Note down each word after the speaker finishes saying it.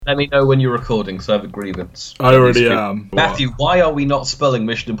Let me know when you're recording, so I have a grievance. I already am. Matthew, why are we not spelling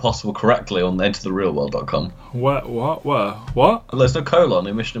Mission Impossible correctly on entertherealworld.com? What? There's no colon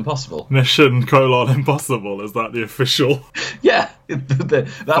in Mission Impossible. Mission : Impossible, is that the official? Yeah,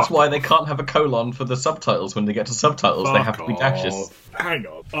 that's why they can't have a colon for the subtitles. When they get to subtitles, they have to be dashes. Hang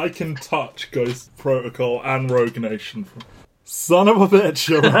on, I can touch Ghost Protocol and Rogue Nation. Son of a bitch,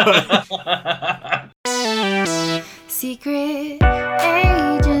 you're right. Secret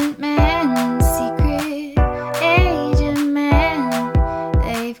agent man, secret agent man.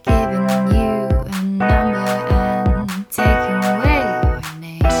 They've given you a number and taken away your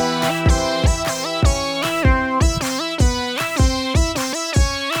name.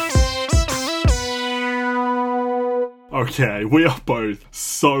 Okay, we are both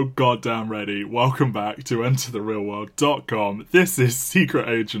so goddamn ready. Welcome back to entertherealworld.com. This is Secret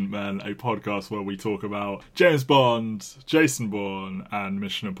Agent Men, a podcast where we talk about James Bond, Jason Bourne, and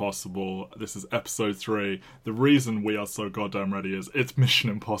Mission Impossible. This is episode 3. The reason we are so goddamn ready is it's Mission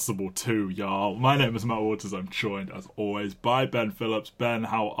Impossible 2, y'all. My name is Matt Waters. I'm joined, as always, by Ben Phillips. Ben,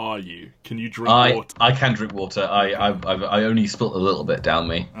 how are you? Can you drink water? I can drink water. I only spilt a little bit down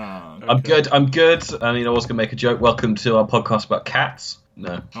me. Okay. I'm good. I mean, I was going to make a joke. Welcome to our podcast about cats.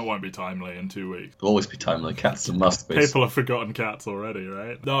 No. That won't be timely in 2 weeks. It'll always be timely. Cats are masterpiece. People have forgotten Cats already,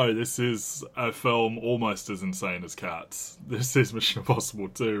 right? No, this is a film almost as insane as Cats. This is Mission Impossible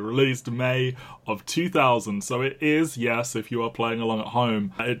 2, released May of 2000. So it is, yes, if you are playing along at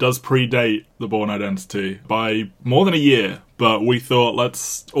home, it does predate The Bourne Identity by more than a year. But we thought,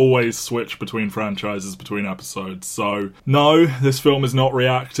 let's always switch between franchises, between episodes. So, no, this film is not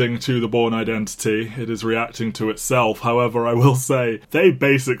reacting to The Bourne Identity. It is reacting to itself. However, I will say, they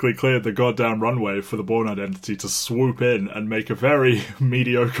basically cleared the goddamn runway for The Bourne Identity to swoop in and make a very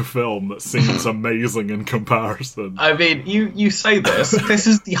mediocre film that seems amazing in comparison. I mean, you say this. This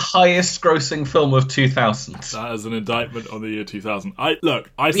is the highest grossing film of 2000. That is an indictment on the year 2000. I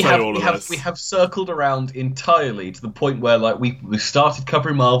We have circled around entirely to the point where, like, we started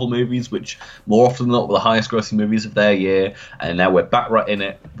covering Marvel movies, which more often than not were the highest grossing movies of their year, and now we're back right in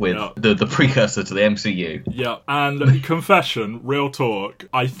it with the precursor to the MCU. Yeah, and confession, real talk,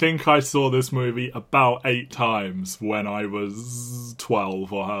 I think I saw this movie about 8 times when I was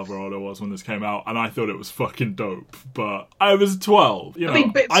 12 or however old I was when this came out, and I thought it was fucking dope, but I was 12, you know. I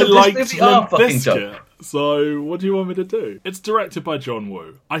mean, bits I of liked this movie are Limp fucking Bizkit. dope. So, what do you want me to do? It's directed by John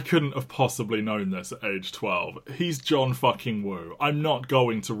Woo. I couldn't have possibly known this at age 12. He's John fucking Woo. I'm not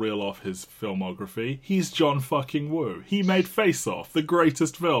going to reel off his filmography. He's John fucking Woo. He made Face Off, the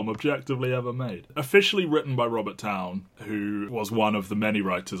greatest film objectively ever made. Officially written by Robert Towne, who was one of the many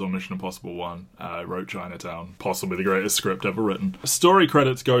writers on Mission Impossible 1. Wrote Chinatown, possibly the greatest script ever written. Story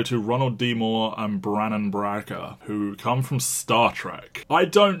credits go to Ronald D. Moore and Brannon Braga, who come from Star Trek. I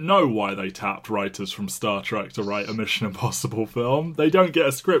don't know why they tapped writers from Star Trek to write a Mission Impossible film. They don't get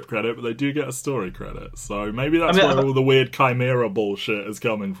a script credit, but they do get a story credit. So maybe that's where all the weird chimera bullshit is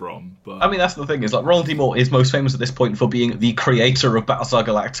coming from. But I mean, that's the thing, is like Ronald D. Moore is most famous at this point for being the creator of Battlestar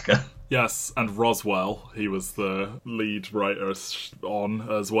Galactica. yes, and Roswell, he was the lead writer on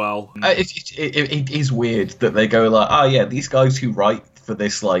as well. It is weird that they go like, oh yeah, these guys who write for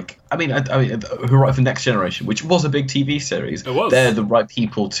this, like, I mean, who write for Next Generation, which was a big TV series. It was. They're the right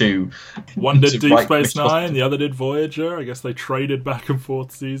people to. One did Deep write Space Nine, the other did Voyager. I guess they traded back and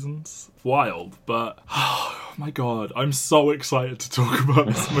forth seasons. Wild, but oh my god, I'm so excited to talk about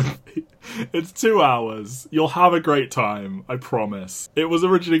this movie. It's 2 hours. You'll have a great time, I promise. It was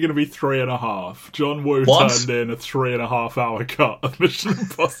originally going to be 3.5. John Woo turned in a 3.5 hour cut of Mission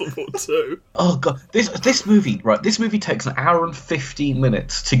Impossible 2. Oh god, this movie takes an hour and 15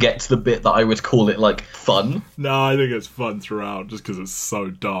 minutes to get to the bit that I would call it, like, fun. No, I think it's fun throughout, just because it's so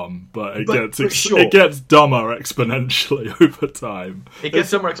dumb. But it it gets dumber exponentially over time. It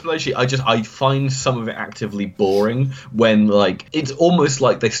gets dumber exponentially. I find some of it actively boring when, like, it's almost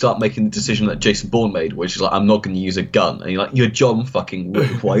like they start making the decision that Jason Bourne made, which is like, I'm not going to use a gun. And you're like, you're John fucking Woo.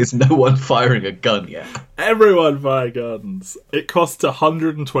 Why is no one firing a gun yet? Everyone fire guns. It cost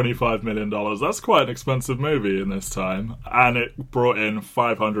 $125 million. That's quite an expensive movie in this time. And it brought in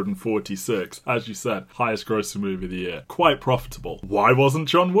 546. As you said, highest grossing movie of the year. Quite profitable. Why wasn't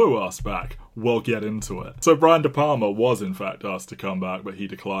John Woo asked back? we'll get into it. So Brian De Palma was in fact asked to come back, but he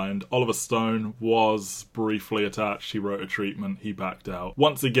declined. Oliver Stone was briefly attached. He wrote a treatment. He backed out.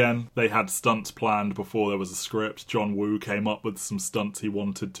 Once again, they had stunts planned before there was a script. John Woo came up with some stunts he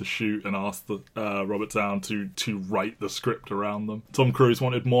wanted to shoot and asked Robert Down to write the script around them. Tom Cruise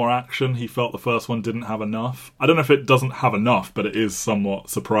wanted more action. He felt the first one didn't have enough. I don't know if it doesn't have enough, but it is somewhat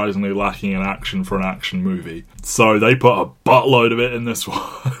surprisingly lacking in action for an action movie. So they put a buttload of it in this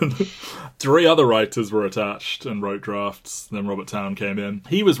one. 3 other writers were attached and wrote drafts. Then Robert Town came in.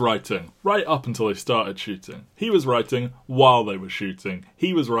 He was writing right up until they started shooting. He was writing while they were shooting.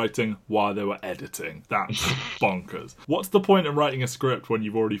 He was writing while they were editing. That's bonkers. What's the point in writing a script when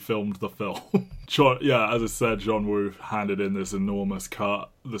you've already filmed the film? As I said, John Woo handed in this enormous cut.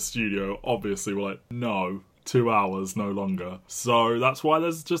 The studio obviously were like, no, 2 hours, no longer. So that's why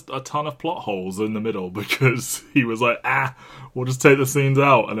there's just a ton of plot holes in the middle, because he was like, we'll just take the scenes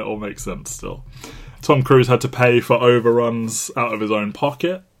out and it all makes sense still. Tom Cruise had to pay for overruns out of his own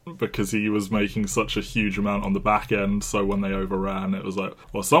pocket because he was making such a huge amount on the back end, so when they overran, it was like,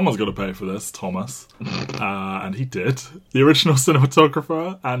 well, someone's got to pay for this, Thomas. And he did. The original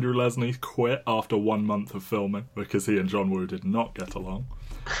cinematographer, Andrew Lesney, quit after 1 month of filming because he and John Woo did not get along.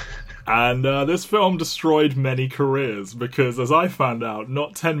 And this film destroyed many careers because, as I found out,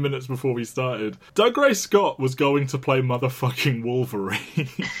 not 10 minutes before we started, Dougray Scott was going to play motherfucking Wolverine.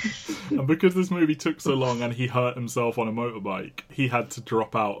 And because this movie took so long and he hurt himself on a motorbike, he had to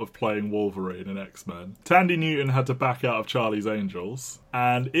drop out of playing Wolverine in X-Men. Tandy Newton had to back out of Charlie's Angels.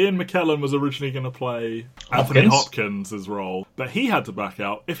 And Ian McKellen was originally going to play Anthony Hopkins' role, but he had to back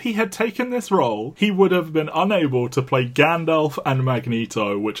out. If he had taken this role, he would have been unable to play Gandalf and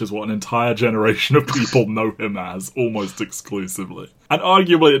Magneto, which is what an entire generation of people know him as, almost exclusively. And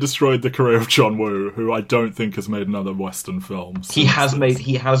arguably it destroyed the career of John Woo, who I don't think has made another Western film. He has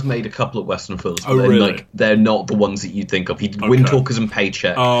made a couple of Western films. Oh, really? They're not the ones that you'd think of. He did Wind Talkers and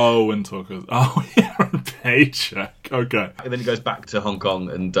Paycheck. Oh, Wind Talkers. Oh, yeah, and Paycheck. Okay. And then he goes back to Hong Kong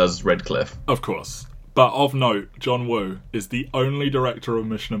and does Red Cliff. Of course. But of note, John Woo is the only director of a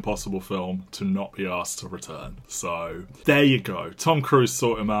Mission Impossible film to not be asked to return. So, there you go. Tom Cruise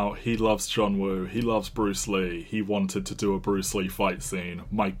sought him out. He loves John Woo. He loves Bruce Lee. He wanted to do a Bruce Lee fight scene.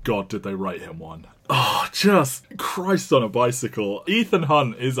 My God, did they write him one. Oh, just Christ on a bicycle. Ethan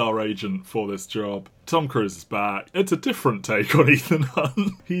Hunt is our agent for this job. Tom Cruise is back. It's a different take on Ethan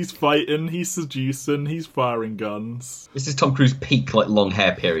Hunt. He's fighting, he's seducing, he's firing guns. This is Tom Cruise peak, long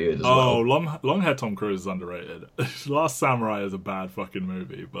hair period as well. Oh, long hair Tom Cruise is underrated. Last Samurai is a bad fucking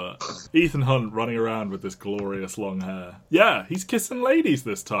movie, but Ethan Hunt running around with this glorious long hair. Yeah, he's kissing ladies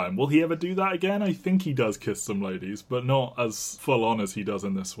this time. Will he ever do that again? I think he does kiss some ladies, but not as full on as he does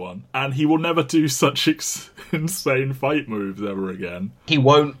in this one. And he will never do such insane fight moves ever again. He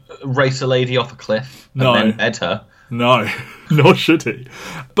won't race a lady off a cliff and then bed her. No, nor should he.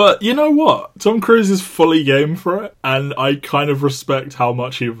 But you know what? Tom Cruise is fully game for it, and I kind of respect how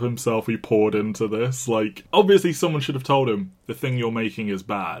much of himself he poured into this. Obviously someone should have told him, the thing you're making is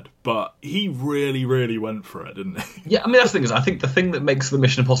bad, but he really, really went for it, didn't he? Yeah, I mean, that's the thing is, I think the thing that makes the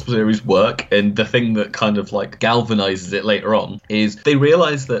Mission Impossible series work, and the thing that kind of, galvanizes it later on, is they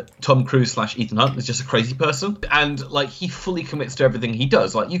realize that Tom Cruise / Ethan Hunt is just a crazy person, and, he fully commits to everything he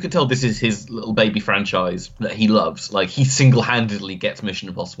does. You can tell this is his little baby franchise that he loves. He single-handedly gets Mission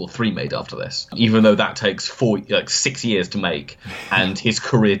Impossible 3 made after this, even though that takes 6 years to make, and his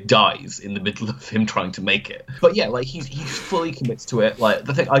career dies in the middle of him trying to make it. But yeah, he fully commits to it.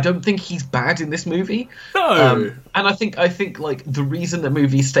 I don't think he's bad in this movie. No. And I think the reason the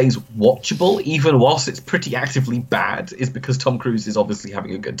movie stays watchable, even whilst it's pretty actively bad, is because Tom Cruise is obviously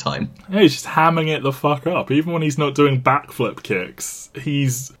having a good time. Yeah, he's just hamming it the fuck up. Even when he's not doing backflip kicks,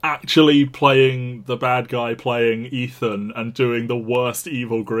 he's actually playing the bad guy playing Ethan and doing the worst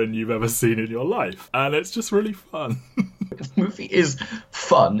evil grin you've ever seen in your life. And it's just really fun. The movie is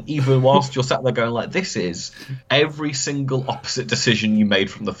fun, even whilst you're sat there going this is every single opposite decision you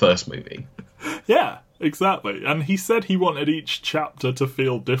made from the first movie. Yeah. Exactly. And he said he wanted each chapter to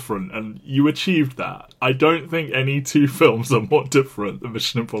feel different, and you achieved that. I don't think any 2 films are more different than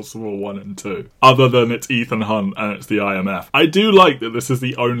Mission Impossible 1 and 2, other than it's Ethan Hunt and it's the IMF. I do like that this is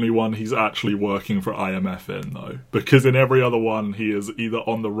the only one he's actually working for IMF in, though, because in every other one he is either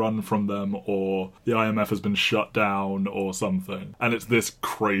on the run from them or the IMF has been shut down or something. And it's this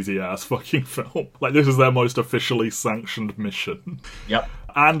crazy-ass fucking film. This is their most officially sanctioned mission. Yep.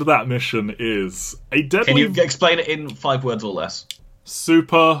 And that mission is a deadly... Can you explain it in 5 words or less?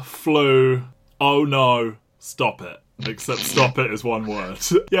 Super flu. Oh no, stop it. Except stop it is one word.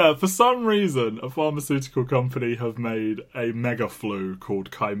 Yeah, for some reason, a pharmaceutical company have made a mega flu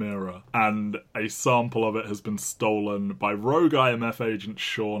called Chimera, and a sample of it has been stolen by rogue IMF agent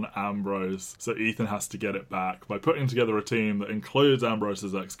Sean Ambrose. So Ethan has to get it back by putting together a team that includes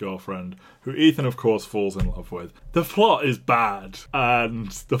Ambrose's ex-girlfriend, who Ethan, of course, falls in love with. The plot is bad, and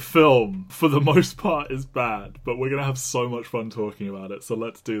the film, for the most part, is bad, but we're going to have so much fun talking about it, so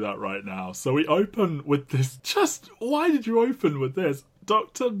let's do that right now. So we open with this, why did you open with this?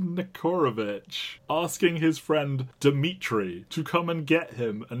 Dr. Nikorovich asking his friend Dimitri to come and get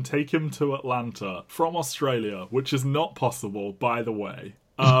him and take him to Atlanta from Australia, which is not possible, by the way.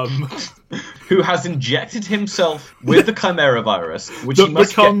 Who has injected himself with the Chimera virus, which that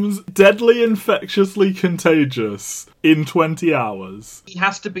becomes deadly infectiously contagious in 20 hours. He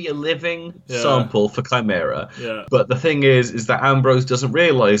has to be a living sample for Chimera. Yeah. But the thing is that Ambrose doesn't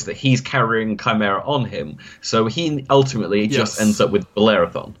realise that he's carrying Chimera on him, so he ultimately just ends up with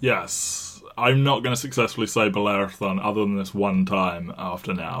Bellerothon. Yes. I'm not going to successfully say Bellerothon other than this one time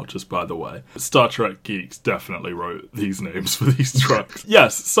after now, just by the way. Star Trek geeks definitely wrote these names for these trucks.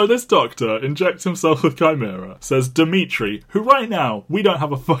 Yes, so this doctor injects himself with Chimera, says Dimitri, who right now, we don't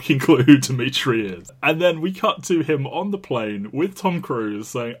have a fucking clue who Dimitri is. And then we cut to him on the plane with Tom Cruise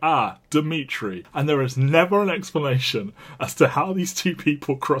saying, Dimitri. And there is never an explanation as to how these two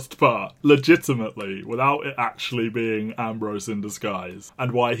people crossed paths legitimately without it actually being Ambrose in disguise,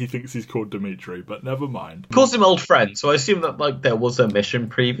 and why he thinks he's called Dimitri. But never mind. Calls him old friend, so I assume that there was a mission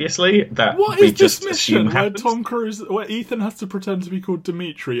previously that what we is just this mission happened? where Ethan has to pretend to be called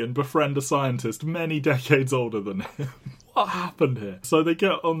Dimitri and befriend a scientist many decades older than him? What happened here? So they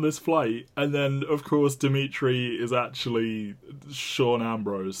get on this flight, and then, of course, Dimitri is actually Sean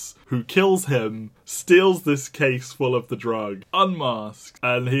Ambrose, who kills him, steals this case full of the drug, unmasks,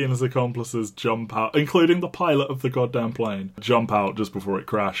 and he and his accomplices jump out, including the pilot of the goddamn plane, jump out just before it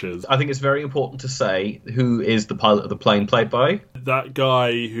crashes. I think it's very important to say who is the pilot of the plane played by. That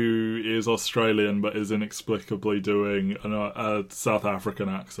guy who is Australian but is inexplicably doing a South African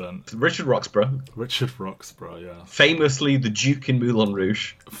accent. Richard Roxburgh. Richard Roxburgh, yeah. Famously the Duke in Moulin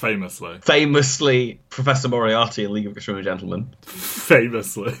Rouge. Famously Professor Moriarty in League of Extraordinary Gentlemen.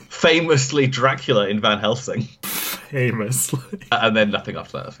 Famously Dracula in Van Helsing. Famously. And then nothing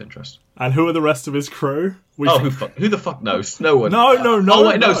after that of interest. And who are the rest of his crew? Who the fuck knows? No one.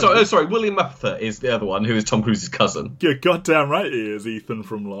 No. Sorry. William Mapother is the other one, who is Tom Cruise's cousin. You're goddamn right he is, Ethan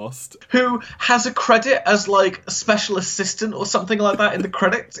from Lost. Who has a credit as, a special assistant or something like that in the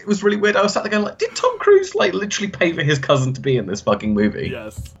credits. It was really weird. I was sat there going, did Tom Cruise, literally pay for his cousin to be in this fucking movie?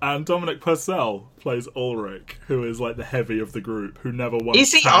 Yes. And Dominic Purcell plays Ulrich, who is, the heavy of the group, who never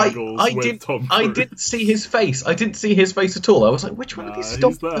once tangles with Tom Cruise. I didn't see his face. I didn't see his face at all. I was like, which one of these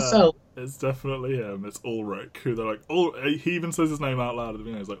Dominic Purcell? It's definitely him. It's Ulrich, who they're like, he even says his name out loud at the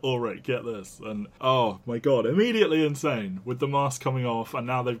beginning. He's like, Ulrich, get this. And, oh my god, immediately insane, with the mask coming off, and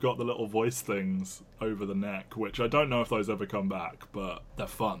now they've got the little voice things over the neck, which I don't know if those ever come back, but they're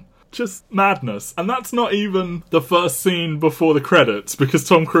fun. Just madness. And that's not even the first scene before the credits, because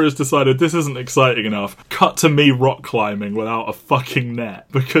Tom Cruise decided this isn't exciting enough. Cut to me rock climbing without a fucking net,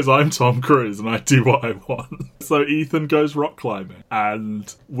 because I'm Tom Cruise and I do what I want. So Ethan goes rock climbing,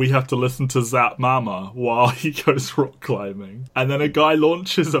 and we have to listen to Zap Mama while he goes rock climbing. And then a guy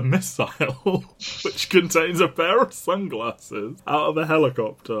launches a missile, which contains a pair of sunglasses out of a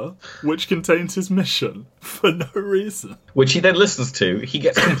helicopter, which contains his mission, for no reason. Which he then listens to. He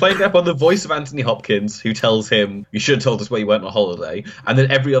gets complained up on the voice of Anthony Hopkins, who tells him, you should have told us where you went on holiday. And then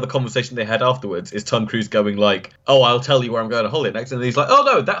every other conversation they had afterwards is Tom Cruise going oh, I'll tell you where I'm going on holiday next. And then he's like, oh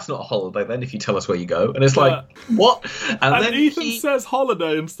no, that's not a holiday then if you tell us where you go. And it's what? And then Ethan says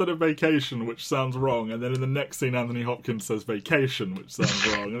holiday instead of vacation, which sounds wrong. And then in the next scene, Anthony Hopkins says vacation, which sounds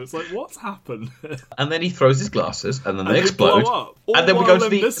wrong. And it's what's happened? And then he throws his glasses, and then they explode. Blow up. And then we go to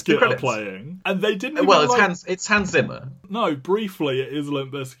the credits. Playing. And they didn't it's Hans Zimmer. No, briefly it is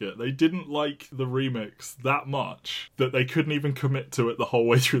Limp Bizkit. They didn't like the remix that much that they couldn't even commit to it the whole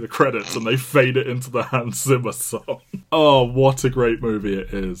way through the credits, and they fade it into the Hans Zimmer song. Oh, what a great movie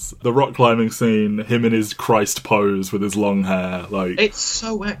it is. The rock climbing scene, him in his Christ pose with his long hair, it's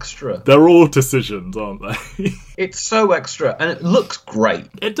so extra. They're all decisions, aren't they? It's so extra, and it looks great.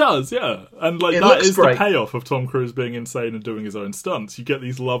 It does, yeah. And that is great. The payoff of Tom Cruise being insane and doing his own stunts. You get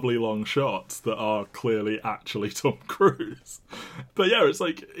these lovely long shots that are clearly actually Tom Cruise. But yeah, it's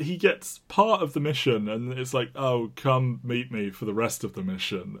he gets part of the mission, and it's oh, come meet me for the rest of the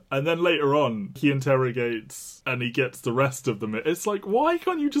mission. And then later on, he interrogates, and he gets the rest of the mission. It's why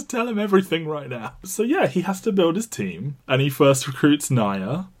can't you just tell him everything right now? So yeah, he has to build his team, and he first recruits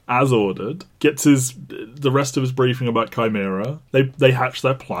Naya, as ordered, gets the rest of his briefing about Chimera. They hatch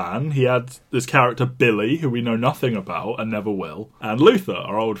their plan. He had this character Billy, who we know nothing about and never will, and Luther,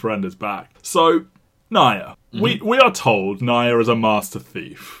 our old friend, is back. So, Naya. Mm-hmm. We are told Naya is a master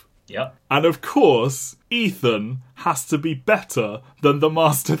thief. Yep. And of course, Ethan has to be better than the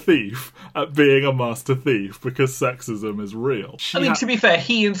master thief at being a master thief because sexism is real. To be fair,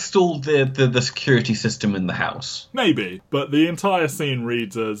 he installed the security system in the house. Maybe, but the entire scene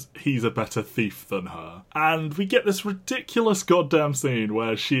reads as he's a better thief than her. And we get this ridiculous goddamn scene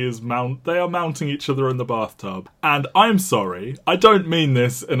where they are mounting each other in the bathtub. And I'm sorry, I don't mean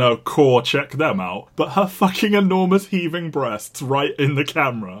this in a core check them out, but her fucking enormous heaving breasts right in the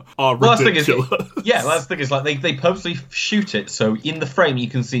camera are ridiculous. That's the thing is, like, they purposely shoot it so in the frame you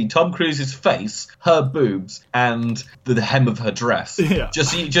can see Tom Cruise's face, her boobs, and the hem of her dress. Yeah.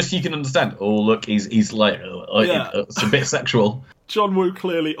 Just so you can understand. Oh, look, he's like, it's a bit sexual. John Woo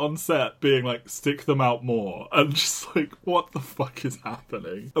clearly on set being like, stick them out more, and just like, what the fuck is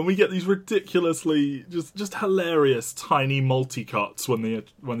happening? And we get these ridiculously just hilarious tiny multi-cuts when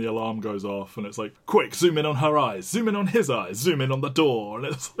the alarm goes off, and it's like, quick, zoom in on her eyes, zoom in on his eyes, zoom in on the door, and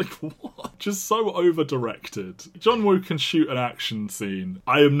it's like, what? Just so over-directed. John Woo can shoot an action scene.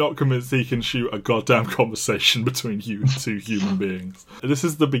 I am not convinced he can shoot a goddamn conversation between two human beings. This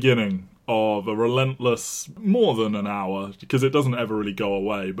is the beginning of a relentless, more than an hour, because it doesn't ever really go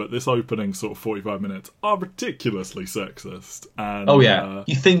away, but this opening sort of 45 minutes are ridiculously sexist. And,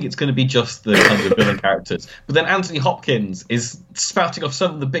 you think it's going to be just the kind of villain characters, but then Anthony Hopkins is spouting off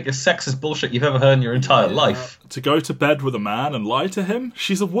some of the biggest sexist bullshit you've ever heard in your entire life. To go to bed with a man and lie to him?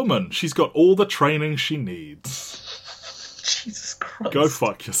 She's a woman. She's got all the training she needs. Jesus Christ. Go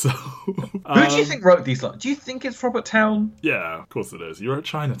fuck yourself. Who do you think wrote these lines? Do you think it's Robert Towne? Yeah, of course it is. You're at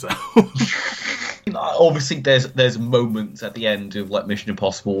Chinatown. Obviously, there's moments at the end of like Mission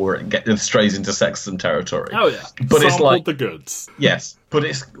Impossible where it strays into sexism territory. Oh yeah, but it's like the goods. Yes, but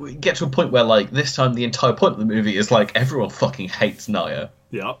we get to a point where like this time the entire point of the movie is like everyone fucking hates Naya.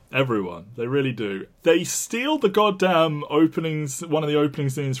 Yeah, everyone. They really do. They steal the goddamn one of the opening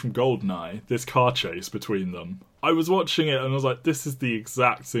scenes from GoldenEye, this car chase between them. I was watching it and I was like, this is the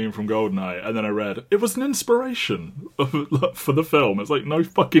exact scene from GoldenEye, and then I read, it was an inspiration for the film. It's like, no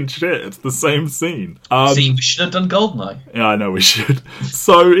fucking shit, it's the same scene. See, we should have done GoldenEye. Yeah, I know we should.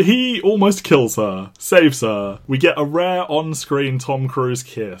 So he almost kills her, saves her. We get a rare on-screen Tom Cruise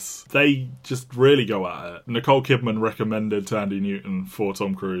kiss. They just really go at it. Nicole Kidman recommended Tandy Newton for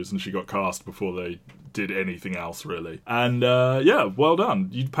Tom Cruise, and she got cast before they did anything else, really. And well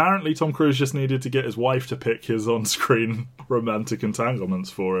done. Apparently Tom Cruise just needed to get his wife to pick his on-screen romantic entanglements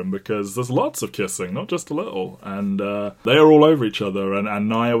for him, because there's lots of kissing, not just a little. And they are all over each other, and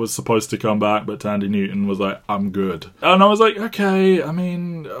Naya was supposed to come back, but Tandy Newton was like, I'm good. And I was like, okay, I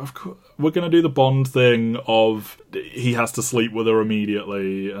mean, of course, we're going to do the Bond thing of he has to sleep with her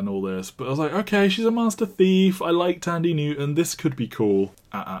immediately and all this. But I was like, okay, she's a master thief. I like Tandy Newton. This could be cool.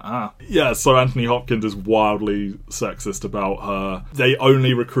 Yeah, so Anthony Hopkins is wildly sexist about her. They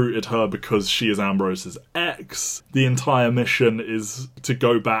only recruited her because she is Ambrose's ex. The entire mission is to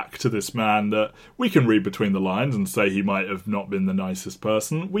go back to this man that we can read between the lines and say he might have not been the nicest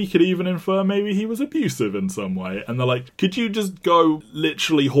person. We could even infer maybe he was abusive in some way. And they're like, could you just go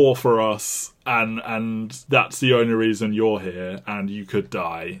literally whore for us? And that's the only reason you're here, and you could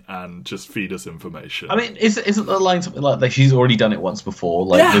die, and just feed us information. I mean, isn't the line something like she's already done it once before?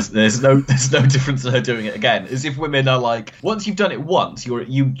 Like, yeah. there's no difference in her doing it again. As if women are like, once you've done it once,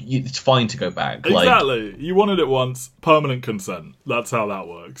 it's fine to go back. Exactly. You wanted it once, permanent consent. That's how that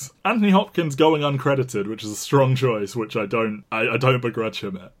works. Anthony Hopkins going uncredited, which is a strong choice, which I don't begrudge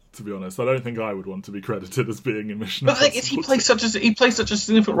him at. To be honest, I don't think I would want to be credited as being in Mission Impossible. But the thing is, he plays such a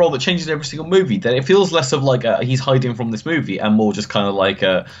significant role that changes every single movie. That it feels less of like he's hiding from this movie, and more just kind of like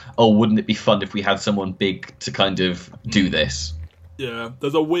wouldn't it be fun if we had someone big to kind of do this? Yeah,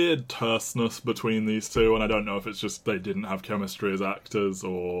 there's a weird terseness between these two, and I don't know if it's just they didn't have chemistry as actors,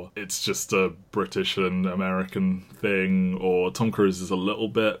 or it's just a British and American thing, or Tom Cruise is a little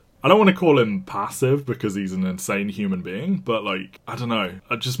bit... I don't want to call him passive because he's an insane human being, but like, I don't know.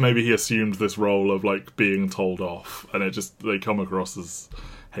 Maybe he assumed this role of like being told off, and they come across as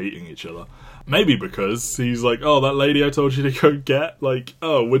hating each other. Maybe because he's like, oh, that lady I told you to go get, like,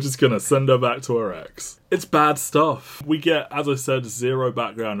 oh, we're just gonna send her back to her ex. It's bad stuff. We get, as I said, zero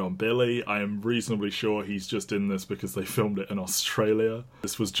background on Billy. I am reasonably sure he's just in this because they filmed it in Australia.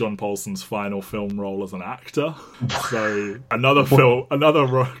 This was John Paulson's final film role as an actor. So another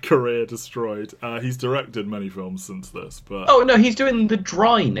career destroyed. He's directed many films since this, but... Oh, no, he's doing The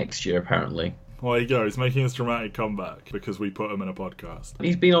Dry next year, apparently. Well, there you go. He's making his dramatic comeback because we put him in a podcast.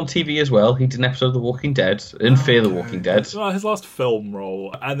 He's been on TV as well. He did an episode of The Walking Dead and Fear the Walking Dead. Well, his last film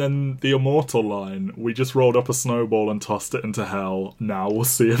role. And then the immortal line, we just rolled up a snowball and tossed it into hell. Now we'll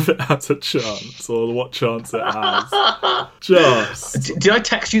see if it has a chance, or what chance it has. Just. Did I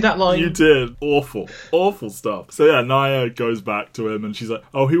text you that line? You did. Awful. Awful stuff. So yeah, Naya goes back to him and she's like,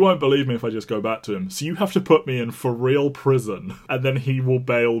 oh, he won't believe me if I just go back to him. So you have to put me in for real prison and then he will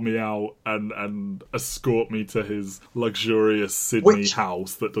bail me out and escort me to his luxurious Sydney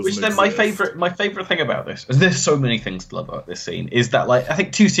house that doesn't exist. My favourite thing about this, and there's so many things to love about this scene, is that, like, I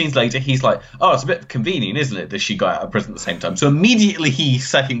think 2 scenes later he's like, oh, it's a bit convenient, isn't it, that she got out of prison at the same time. So immediately he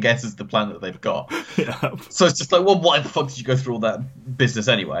second guesses the plan that they've got. Yeah. So it's just like, well, why the fuck did you go through all that business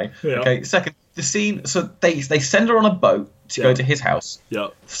anyway? Yeah. Okay, second, the scene, so they send her on a boat to go to his house. Yeah.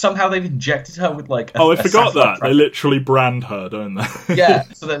 Somehow they've injected her with like I forgot that. They literally brand her, don't they? Yeah,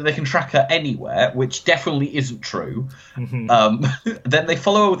 so that they can track her anywhere, which definitely isn't true. Mm-hmm. Then they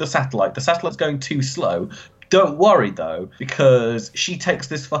follow her with a satellite. The satellite's going too slow. Don't worry, though, because she takes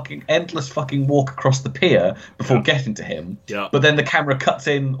this endless walk across the pier before getting to him. Yeah. But then the camera cuts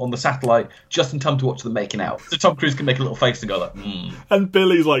in on the satellite just in time to watch them making out. So Tom Cruise can make a little face and go like, And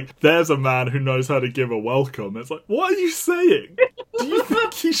Billy's like, there's a man who knows how to give a welcome. It's like, what are you saying? Do you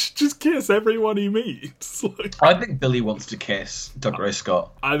think he should just kiss everyone he meets? Like, I think Billy wants to kiss Doug Ray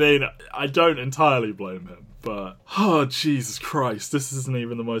Scott. I mean, I don't entirely blame him. But, oh, Jesus Christ, this isn't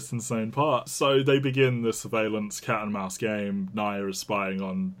even the most insane part. So they begin the surveillance cat and mouse game. Naya is spying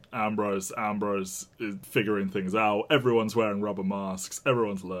on Ambrose. Ambrose is figuring things out. Everyone's wearing rubber masks.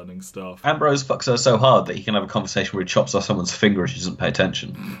 Everyone's learning stuff. Ambrose fucks her so hard that he can have a conversation where he chops off someone's finger and she doesn't pay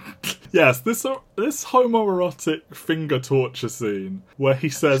attention. Yes, this homoerotic finger torture scene where he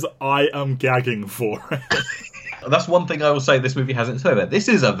says, I am gagging for it. That's one thing I will say this movie hasn't said about. This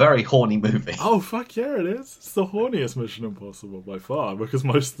is a very horny movie. Oh, fuck yeah, it is. It's the horniest Mission Impossible by far, because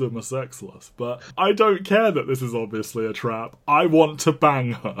most of them are sexless. But I don't care that this is obviously a trap. I want to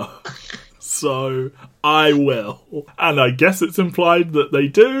bang her. So I will. And I guess it's implied that they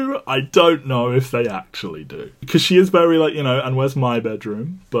do. I don't know if they actually do. Because she is very like, and where's my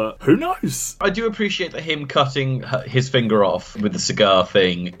bedroom? But who knows? I do appreciate that him cutting his finger off with the cigar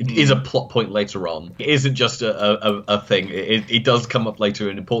thing is a plot point later on. It isn't just a thing. It does come up later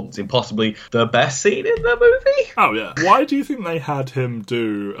in importance in possibly the best scene in the movie. Oh, yeah. Why do you think they had him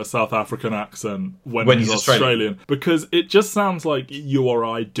do a South African accent when he's Australian? Because it just sounds like you or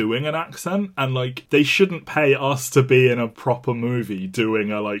I doing an accent. And, like, they shouldn't pay us to be in a proper movie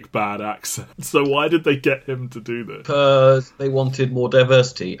doing a, like, bad accent. So why did they get him to do this? Because they wanted more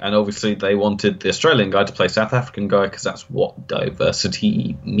diversity. And obviously they wanted the Australian guy to play South African guy because that's what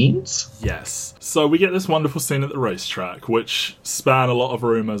diversity means. Yes. So we get this wonderful scene at the racetrack, which span a lot of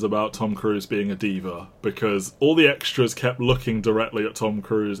rumours about Tom Cruise being a diva. Because all the extras kept looking directly at Tom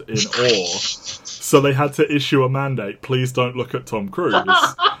Cruise in awe. So they had to issue a mandate, please don't look at Tom Cruise.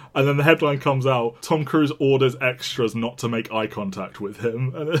 And then the headline comes out, Tom Cruise orders extras not to make eye contact with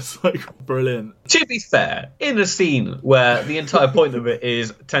him. And it's like, brilliant. To be fair, in a scene where the entire point of it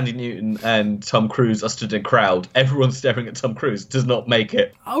is Tandy Newton and Tom Cruise are stood in a crowd, everyone staring at Tom Cruise does not make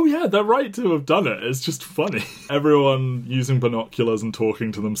it. Oh yeah, they're right to have done it. It's just funny. Everyone using binoculars and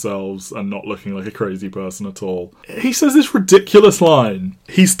talking to themselves and not looking like a crazy person at all. He says this ridiculous line.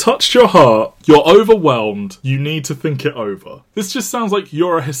 He's touched your heart. You're overwhelmed. You need to think it over. This just sounds like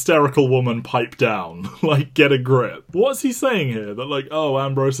you're a hysterical woman, pipe down. Like, get a grip. What's he saying here? That, like, oh,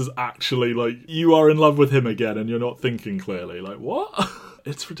 Ambrose is actually, like, you are in love with him again and you're not thinking clearly. Like, what?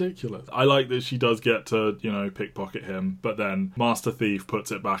 It's ridiculous. I like that she does get to, pickpocket him, but then Master Thief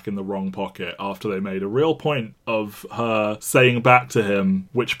puts it back in the wrong pocket after they made a real point of her saying back to him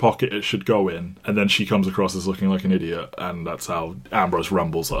which pocket it should go in, and then she comes across as looking like an idiot, and that's how Ambrose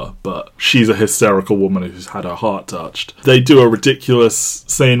rumbles her. But she's a hysterical woman who's had her heart touched. They do a ridiculous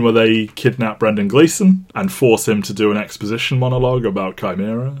scene where they kidnap Brendan Gleeson and force him to do an exposition monologue about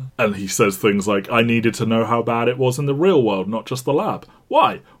Chimera, and he says things like, I needed to know how bad it was in the real world, not just the lab.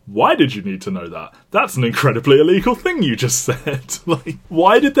 Why? Why did you need to know that? That's an incredibly illegal thing you just said. Like,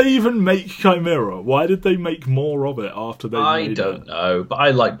 why did they even make Chimera? Why did they make more of it after they made it? I don't know, but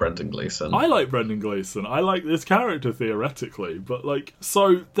I like Brendan Gleeson. I like Brendan Gleeson. I like this character theoretically, but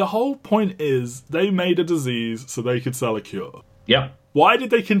so the whole point is they made a disease so they could sell a cure. Yep. Why did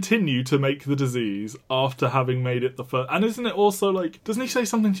they continue to make the disease after having made it the first? And isn't it also like, doesn't he say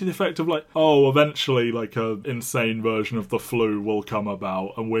something to the effect of like, oh, eventually like a insane version of the flu will come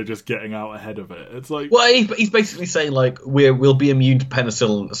about and we're just getting out ahead of it? It's like, well, he's basically saying like we'll be immune to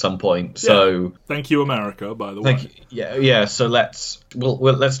penicillin at some point. So thank you, America, by the way. Yeah. So let's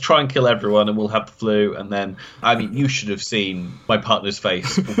try and kill everyone, and we'll have the flu. And then, I mean, you should have seen my partner's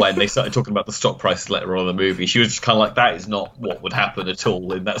face when they started talking about the stock prices later on in the movie. She was just kind of like, that is not what would happen at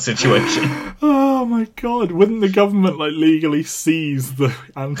all in that situation. Oh my god! Wouldn't the government like legally seize the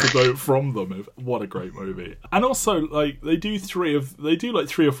antidote from them? What a great movie! And also, like they do like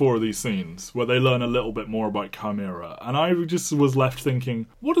 3 or 4 of these scenes where they learn a little bit more about Chimera, and I just was left thinking,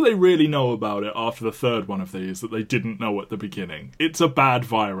 what do they really know about it after the third one of these that they didn't know at the beginning? It's a bad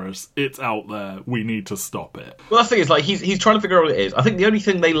virus. It's out there. We need to stop it. Well, the thing is, like he's trying to figure out what it is. I think the only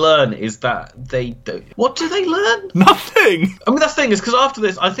thing they learn is that they do. What do they learn? Nothing. I mean, that's the thing is because after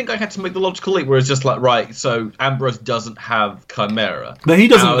this, I think I had to make the logical leap where it's just like, right, so Ambrose doesn't have Chimera. But he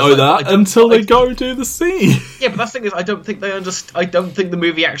doesn't know that until they go do the scene. Yeah, but that's the thing is, I don't think they understand. I don't think the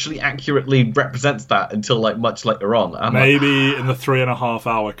movie actually accurately represents that until like much later on. Maybe in the 3.5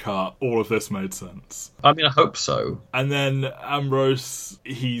 hour cut, all of this made sense. I mean, I hope so. And then Ambrose,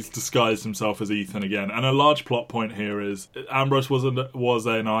 he's disguised himself as Ethan again. And a large plot point here is Ambrose was an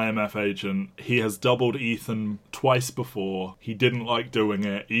IMF agent. He has doubled Ethan twice before. He didn't like doing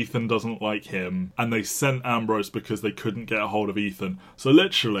it. Ethan doesn't like him. And they sent Ambrose because they couldn't get a hold of Ethan. So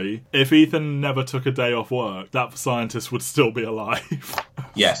literally, if Ethan never took a day off work, that scientist would still be alive.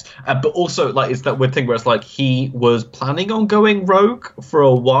 Yes. But also, like, it's that weird thing where it's like he was planning on going rogue for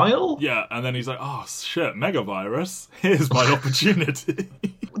a while. Yeah, and then he's like, oh, shit, megavirus. Here's my opportunity.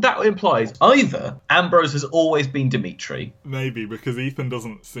 That implies either Ambrose has always been Dimitri. Maybe, because Ethan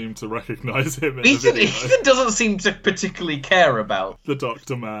doesn't seem to recognise him in Ethan, the video. Ethan doesn't seem to particularly care about the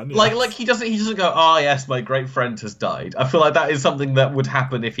Doctor Man. Yes. Like he doesn't go, oh yes, my great friend has died. I feel like that is something that would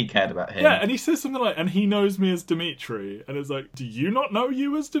happen if he cared about him. Yeah, and he says something like, and he knows me as Dimitri. And it's like, do you not know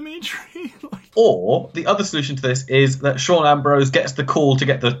you as Dimitri? Or the other solution to this is that Sean Ambrose gets the call to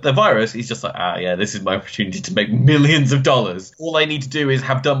get the virus. He's just like, yeah, this is my opportunity to make millions of dollars. All I need to do is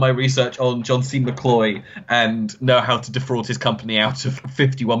have done my research on John C. McCloy and know how to defraud his company out of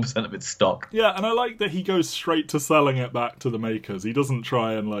 51% of its stock. Yeah, and I like that he goes straight to selling it back to the makers. He doesn't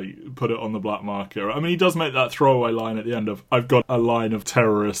try and like put it on the black market. I mean, he does make that throwaway line at the end of, I've got a line of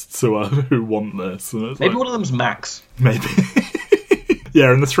terrorists who want this. And it's maybe one of them's Max. Maybe.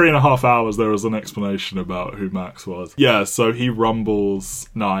 Yeah, in the 3.5 hours, there was an explanation about who Max was. Yeah, so he rumbles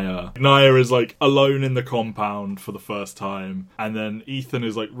Naya. Naya is, like, alone in the compound for the first time, and then Ethan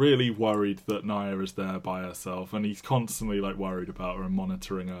is, like, really worried that Naya is there by herself, and he's constantly, like, worried about her and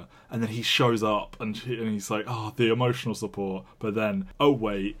monitoring her. And then he shows up, and he's like, oh, the emotional support. But then, oh,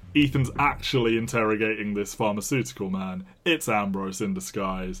 wait, Ethan's actually interrogating this pharmaceutical man. It's Ambrose in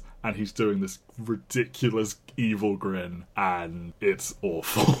disguise, and he's doing this ridiculous evil grin, and it's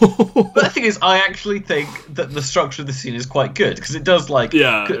awful. But the thing is, I actually think that the structure of the scene is quite good, because it does, like,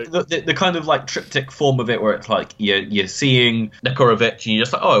 the kind of, like, triptych form of it, where it's like, you're seeing Nikorovich, and you're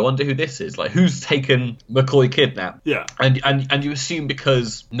just like, oh, I wonder who this is. Like, who's taken McCoy kidnap? Yeah. And you assume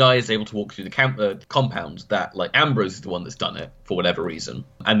because Nye is able to walk through the compound that, like, Ambrose is the one that's done it, for whatever reason.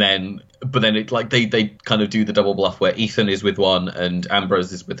 But then it, like, they kind of do the double bluff where Ethan is with one and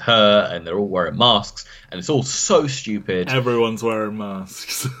Ambrose is with her, and they're all wearing masks, and it's all so stupid. Everyone's wearing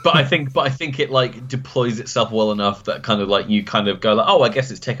masks. but I think it, like, deploys itself well enough that kind of, like, you kind of go like, oh, I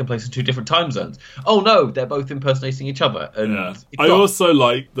guess it's taken place in 2 different time zones. Oh no, they're both impersonating each other. And yeah. I also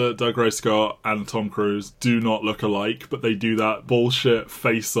like that Doug Ray Scott and Tom Cruise do not look alike, but they do that bullshit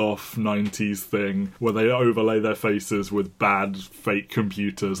face-off 90s thing where they overlay their faces with bad fake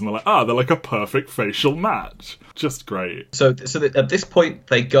computers, and they're like, they're like a perfect facial match. Just great. So at this point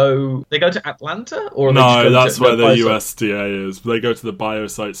they go to Atlanta, or no? That's where the USDA is. They go to the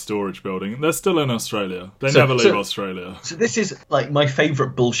biosite storage building. They're still in Australia. They never leave Australia. So this is like my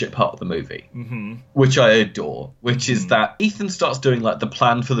favourite bullshit part of the movie, which I adore. Which is that Ethan starts doing like the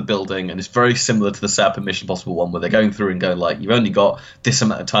plan for the building, and it's very similar to the setup in Mission Impossible 1, where they're going through and going like, you've only got this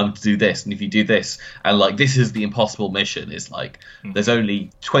amount of time to do this, and if you do this, and like this is the impossible mission. Is like there's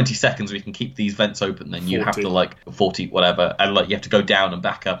only 20 seconds we can keep these vents open, then you 40. have to like 40 whatever, and like you have to go down and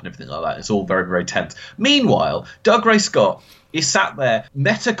back up and everything like that. It's all very, very tense. Meanwhile, Doug Ray Scott is sat there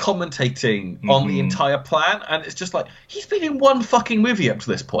meta-commentating on the entire plan, and it's just like, he's been in one fucking movie up to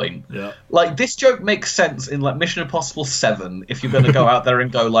this point. Yeah. Like, this joke makes sense in, like, Mission Impossible 7, if you're going to go out there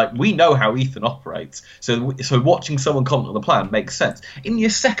and go, like, we know how Ethan operates, so watching someone comment on the plan makes sense. In your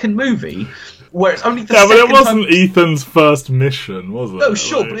second movie, where it's only the second but it wasn't Ethan's first mission, was it? No,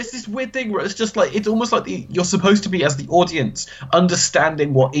 sure, but it's this weird thing where it's just like, it's almost like you're supposed to be, as the audience,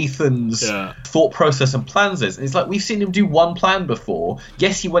 understanding what Ethan's thought process and plans is. And it's like, we've seen him do one plan before.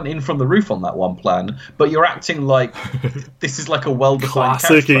 Yes, he went in from the roof on that one plan, but you're acting like this is like a well-defined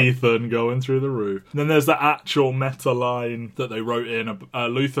classic character. Ethan going through the roof. And then there's the actual meta line that they wrote in.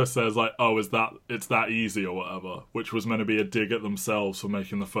 Luther says, like, oh, it's that easy or whatever, which was meant to be a dig at themselves for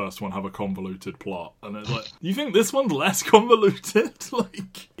making the first one have a convoluted plot. And it's like, you think this one's less convoluted?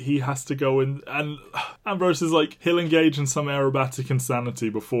 Like, he has to go in, and Ambrose is like, he'll engage in some aerobatic insanity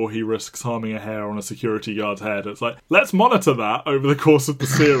before he risks harming a hair on a security guard's head. It's like, let's monitor that over the course of the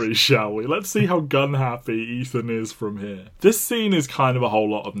series, shall we? Let's see how gun happy Ethan is from here. This scene is kind of a whole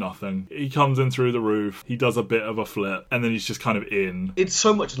lot of nothing. He comes in through the roof, he does a bit of a flip, and then he's just kind of in. It's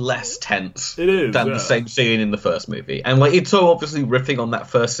so much less tense than the same scene in the first movie. And like, it's so obviously riffing on that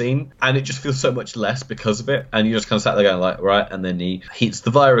first scene, and it just feels so much less because of it. And you just kind of sat there going like, right, and then he heats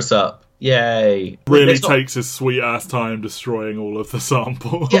the virus up. Yay. Really takes his sweet ass time destroying all of the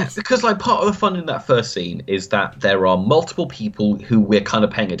samples. Yeah, because like part of the fun in that first scene is that there are multiple people who we're kind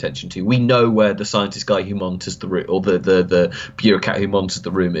of paying attention to. We know where the scientist guy who monitors the room, or the bureaucrat who monitors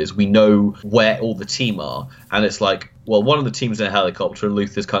the room is. We know where all the team are. And it's like, well, one of the team's in a helicopter and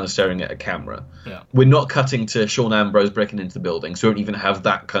Luther's kind of staring at a camera. Yeah. We're not cutting to Sean Ambrose breaking into the building, so we don't even have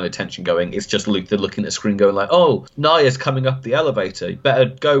that kind of tension going. It's just Luther looking at the screen going like, oh, Naya's coming up the elevator. You better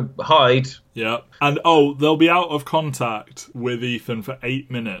go hide. Yeah. And they'll be out of contact with Ethan for 8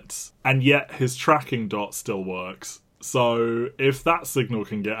 minutes, and yet his tracking dot still works. So if that signal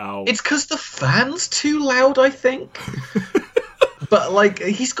can get out... It's because the fan's too loud, I think. But like,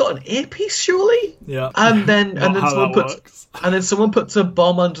 he's got an earpiece, surely. Yeah. And then someone puts a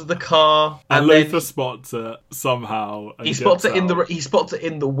bomb under the car, and Luther spots it somehow. He spots it in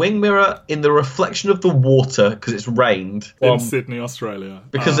the wing mirror, in the reflection of the water because it's rained in Sydney, Australia.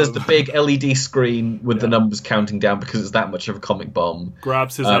 Because there's the big LED screen with the numbers counting down because it's that much of a comic bomb.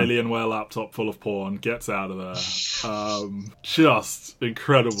 Grabs his Alienware laptop full of porn, gets out of there. Just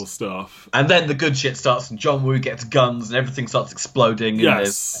incredible stuff. And then the good shit starts, and John Woo gets guns, and everything starts exploding.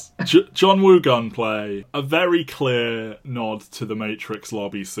 Yes. John Woo gunplay. A very clear nod to the Matrix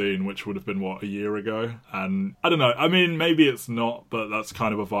lobby scene, which would have been, a year ago? And I don't know. I mean, maybe it's not, but that's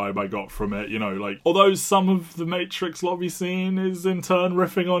kind of a vibe I got from it. You know, like, although some of the Matrix lobby scene is in turn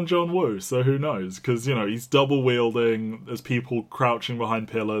riffing on John Woo, so who knows? Because, you know, he's double wielding, there's people crouching behind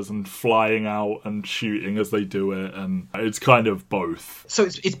pillars and flying out and shooting as they do it, and it's kind of both. So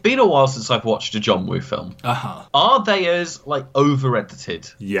it's been a while since I've watched a John Woo film. Uh-huh. Are they as, like,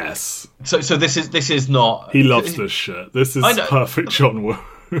 over-edited? Yes. So this is not... He loves this shit. This is perfect John Woo.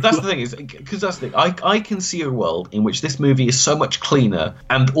 That's the thing, is because that's the thing. I can see a world in which this movie is so much cleaner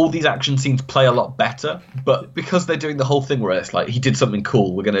and all these action scenes play a lot better, but because they're doing the whole thing where it's like, he did something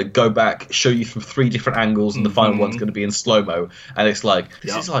cool, we're going to go back, show you from 3 different angles, and the final one's going to be in slow-mo, and it's like,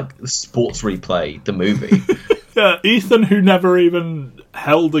 this is like the sports replay, the movie. Yeah, Ethan, who never even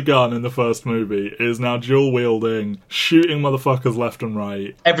held a gun in the first movie, is now dual-wielding, shooting motherfuckers left and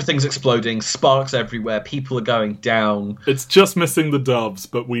right. Everything's exploding, sparks everywhere, people are going down. It's just missing the doves,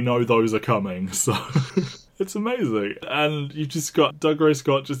 but we know those are coming, so... It's amazing. And you've just got Doug Ray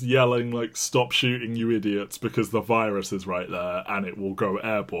Scott just yelling, like, stop shooting, you idiots, because the virus is right there and it will go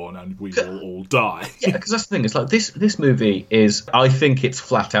airborne and we will all die. Yeah, because that's the thing. It's like, this movie is, I think it's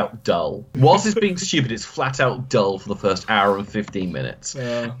flat out dull. Whilst it's being stupid, it's flat out dull for the first hour and 15 minutes.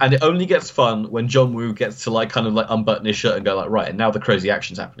 Yeah. And it only gets fun when John Woo gets to, like, kind of, like, unbutton his shirt and go, like, right, and now the crazy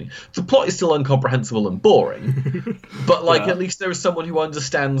action's happening. The plot is still incomprehensible and boring, but, like, at least there is someone who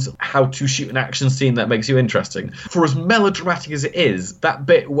understands how to shoot an action scene that makes you interesting. For as melodramatic as it is, that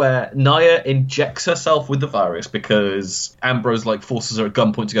bit where Naya injects herself with the virus because Ambrose, like, forces her at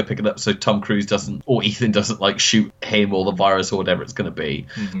gunpoint to go pick it up so Tom Cruise doesn't, or Ethan doesn't, like, shoot him or the virus or whatever it's going to be.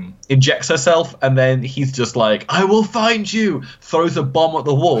 Mm-hmm. Injects herself, and then he's just like, I will find you, throws a bomb at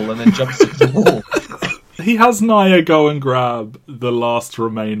the wall and then jumps into the wall. He has Naya go and grab the last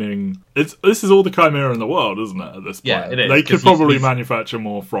remaining This is all the Chimera in the world, isn't it, at this point? Yeah, it is. They could probably manufacture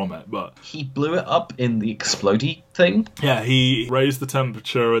more from it, but... He blew it up in the explodey thing? Yeah, he raised the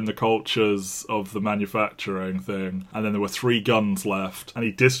temperature in the cultures of the manufacturing thing, and then there were 3 guns left, and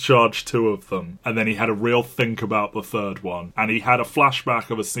he discharged 2 of them, and then he had a real think about the 3rd one, and he had a flashback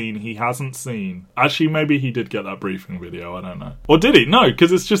of a scene he hasn't seen. Actually, maybe he did get that briefing video, I don't know. Or did he? No,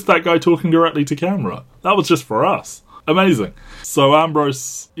 because it's just that guy talking directly to camera. That was just for us. Amazing. So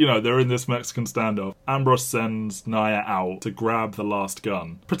Ambrose, they're in this Mexican standoff. Ambrose sends Naya out to grab the last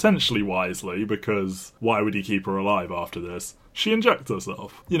gun. Potentially wisely, because why would he keep her alive after this? She injects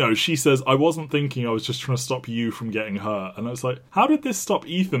herself. She says, I wasn't thinking, I was just trying to stop you from getting hurt. And I was like, how did this stop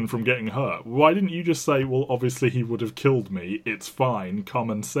Ethan from getting hurt? Why didn't you just say, well, obviously he would have killed me. It's fine. Come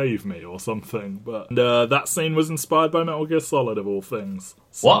and save me or something. But that scene was inspired by Metal Gear Solid, of all things.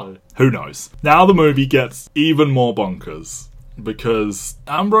 So, what? Who knows? Now the movie gets even more bonkers because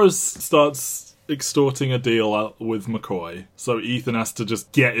Ambrose starts extorting a deal out with McCoy, so Ethan has to just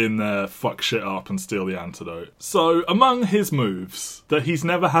get in there, fuck shit up and steal the antidote. So among his moves that he's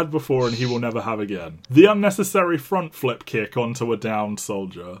never had before and he will never have again, the unnecessary front flip kick onto a downed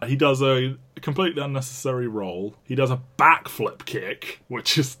soldier. He does a completely unnecessary roll. He does a backflip kick,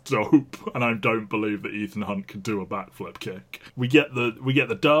 which is dope, and I don't believe that Ethan Hunt could do a backflip kick. We get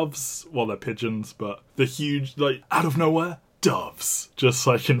the doves, well, they're pigeons, but the huge, out of nowhere, doves, just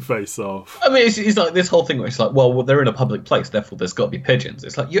so I can face off. I mean, it's like this whole thing where it's like, well, they're in a public place, therefore there's got to be pigeons.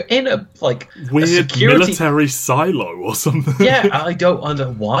 It's like, you're in a weird security... military silo or something. Yeah, I don't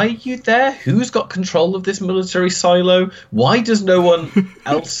understand. Why are you there? Who's got control of this military silo? Why does no one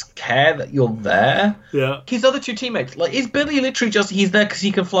else care that you're there? Yeah. His other 2 teammates, is Billy literally just, he's there because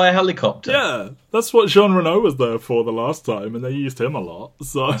he can fly a helicopter? Yeah, that's what Jean Reno was there for the last time, and they used him a lot,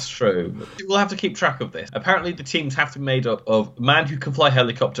 so... That's true. We'll have to keep track of this. Apparently the teams have to be made up of man who can fly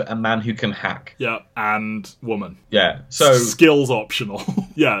helicopter and man who can hack. Yeah, and woman. Yeah, so... Skills optional.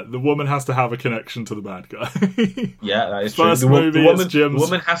 Yeah, the woman has to have a connection to the bad guy. Yeah, that is First true. The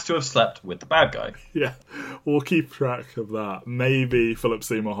woman has to have slept with the bad guy. Yeah, we'll keep track of that. Maybe Philip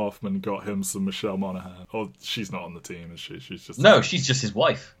Seymour Hoffman got him some Michelle Monaghan. Or she's not on the team, is she? She's just... No, she's just his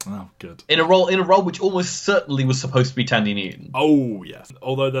wife. Oh, good. In a role which almost certainly was supposed to be Tandy Newton. Oh, yes.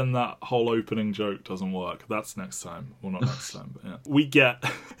 Although then that whole opening joke doesn't work. That's next time. Well, not next time, but yeah.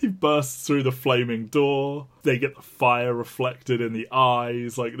 He bursts through the flaming door. They get the fire reflected in the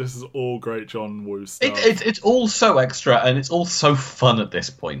eyes. This is all great John Woo stuff. It's all so extra, and it's all so fun at this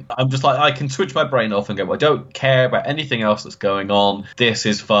point. I'm just I can switch my brain off and go, I don't care about anything else that's going on. This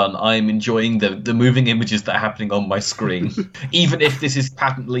is fun. I'm enjoying the moving images that are happening on my screen, even if this is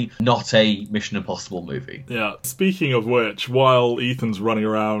patently not a Mission Impossible movie. Yeah. Speaking of which, while Ethan's running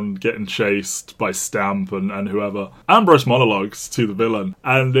around getting chased by Stamp and whoever, Ambrose monologues to the villain,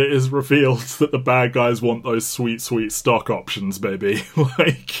 and it is revealed that the bad guys want those sweet, sweet stock options, baby.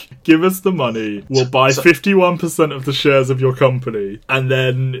 Give us the money, we'll buy 51% of the shares of your company, and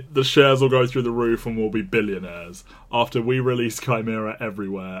then the shares will go through the roof and we'll be billionaires after we release Chimera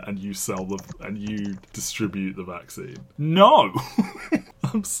everywhere and you sell them and you distribute the vaccine. No!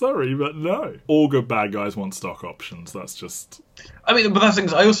 I'm sorry, but no. All good bad guys want stock options. That's just... I mean, but that's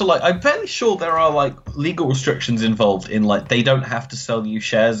things I also I'm fairly sure there are legal restrictions involved in they don't have to sell you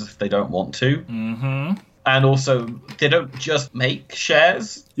shares if they don't want to. Mm-hmm. And also, they don't just make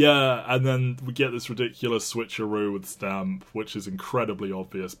shares. Yeah, and then we get this ridiculous switcheroo with Stamp, which is incredibly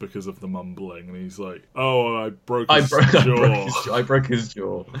obvious because of the mumbling. And he's like, "Oh, I broke his jaw. I broke his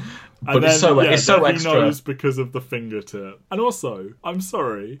jaw." But and then, it's so extra. He knows because of the fingertip. And also, I'm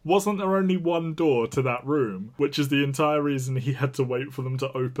sorry, wasn't there only one door to that room, which is the entire reason he had to wait for them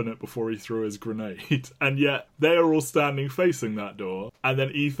to open it before he threw his grenade? And yet, they are all standing facing that door, and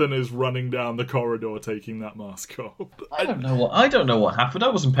then Ethan is running down the corridor taking that mask off. I don't know what happened. I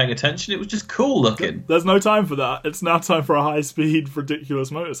wasn't paying attention. It was just cool looking. There's no time for that. It's now time for a high-speed,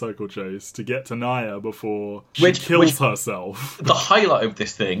 ridiculous motorcycle chase to get to Naya before she kills herself. The highlight of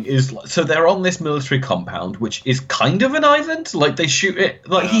this thing is, so they're on this military compound, which is kind of an island. They shoot it.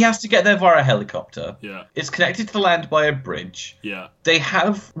 He has to get there via a helicopter. Yeah. It's connected to the land by a bridge. Yeah. They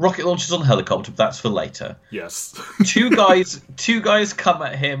have rocket launchers on helicopter, but that's for later. Yes. Two guys come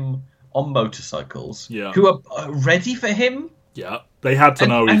at him on motorcycles. Yeah. Who are ready for him. Yeah. They had to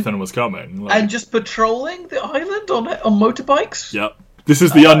know Ethan was coming. And just patrolling the island on motorbikes? Yep. This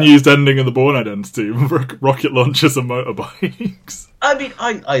is the unused ending of the Bourne Identity. Rocket launchers and motorbikes. I mean,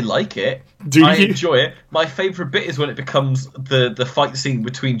 I like it. I enjoy it. My favourite bit is when it becomes the fight scene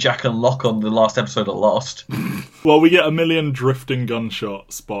between Jack and Locke on the last episode of Lost. Well, we get a million drifting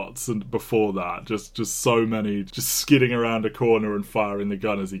gunshot spots, and before that, just so many, just skidding around a corner and firing the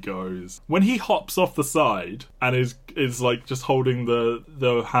gun as he goes. When he hops off the side and is like just holding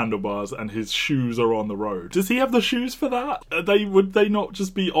the handlebars and his shoes are on the road, does he have the shoes for that? Would they not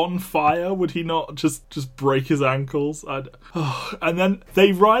just be on fire? Would he not just break his ankles? And then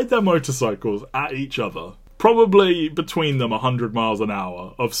they ride their motorcycles at each other, probably between them 100 miles an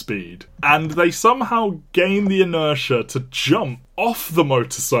hour of speed, and they somehow gain the inertia to jump off the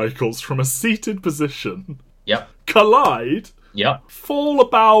motorcycles from a seated position. Yep. Collide. Yep. Fall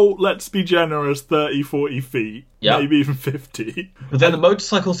about, let's be generous, 30, 40 feet. Yep. Maybe even 50. But then the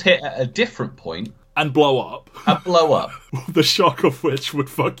motorcycles hit at a different point. And blow up. The shock of which would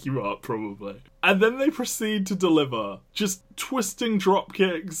fuck you up, probably. And then they proceed to deliver just twisting drop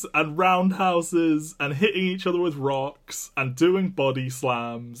kicks and roundhouses and hitting each other with rocks and doing body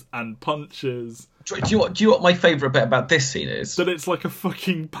slams and punches. Do you know what my favourite bit about this scene is? That it's like a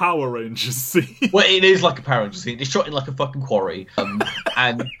fucking Power Rangers scene. Well, it is like a Power Rangers scene. It's shot in like a fucking quarry.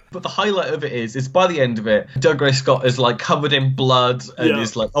 But the highlight of it is by the end of it, Dougray Scott is like covered in blood and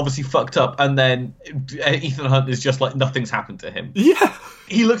is like obviously fucked up, and then Ethan Hunt is just like nothing's happened to him. Yeah.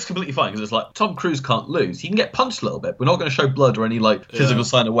 He looks completely fine because it's like Tom Cruise can't lose. He can get punched a little bit. We're not going to show blood or any like physical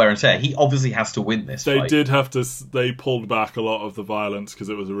sign of wear and tear. He obviously has to win this fight. Did have to. They pulled back a lot of the violence because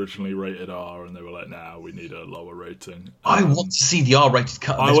it was originally rated R, and they were like, "Nah, we need a lower rating." I want to see the R-rated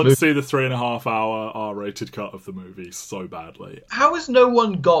cut. Of this want movie. to see the 3.5 hour R-rated cut of the movie so badly. How has no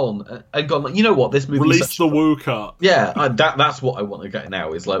one gone and gone like, you know what, this movie release the Woo cut? Yeah, that's what I want to get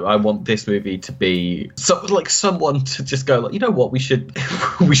now. Is like I want this movie to be someone to just go like, you know what, we should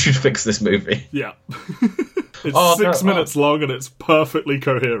fix this movie. Yeah. It's 6 minutes long and it's perfectly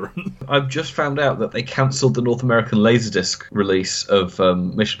coherent. I've just found out that they cancelled the North American Laserdisc release of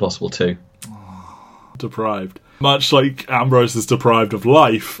Mission Impossible 2. Deprived. Much like Ambrose is deprived of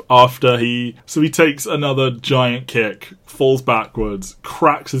life after he takes another giant kick, falls backwards,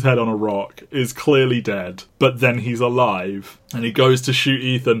 cracks his head on a rock, is clearly dead, but then he's alive, and he goes to shoot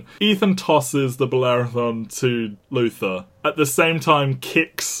Ethan. Ethan tosses the Bellerothon to Luther, at the same time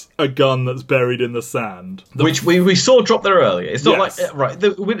kicks a gun that's buried in the sand. Which we saw drop there earlier. It's not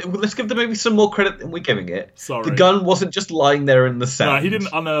let's give the movie some more credit than we're giving it. Sorry. The gun wasn't just lying there in the sand. No, he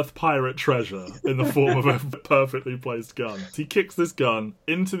didn't unearth pirate treasure in the form of a perfectly placed gun. He kicks this gun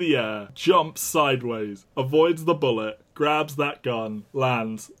into the air, jumps sideways, avoids the bullet, grabs that gun,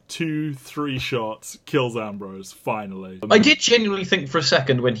 lands 2-3 shots, kills Ambrose, finally. I did genuinely think for a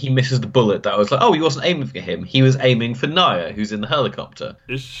second when he misses the bullet that I was like, oh, he wasn't aiming for him. He was aiming for Naya, who's in the helicopter.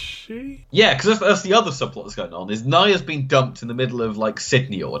 Is she? Yeah, because that's the other subplot that's going on, is Naya's been dumped in the middle of, like,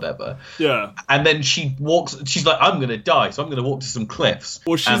 Sydney or whatever. Yeah. And then she's like, I'm going to die, so I'm going to walk to some cliffs.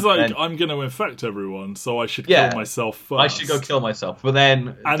 Well, she's I'm going to infect everyone, so I should kill myself first. I should go kill myself. But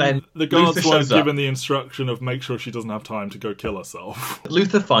then the guards weren't given the instruction of make sure she doesn't have time to go kill herself.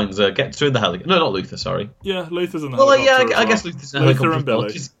 Luther finds her, gets her in the helicopter. No, not Luther, sorry. Yeah, Luther's in the helicopter. Well, yeah, I guess Luther's in the helicopter. And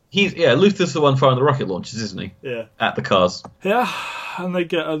Billy. Luther's the one firing the rocket launchers, isn't he? Yeah. At the cars. Yeah, and they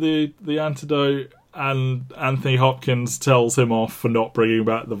get the antidote, and Anthony Hopkins tells him off for not bringing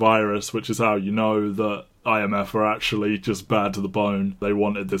back the virus, which is how you know that IMF are actually just bad to the bone. They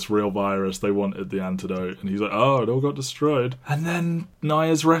wanted this real virus, they wanted the antidote, and he's like, oh, it all got destroyed. And then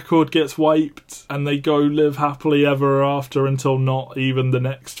Naya's record gets wiped, and they go live happily ever after until not even the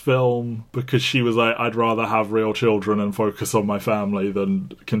next film, because she was like, I'd rather have real children and focus on my family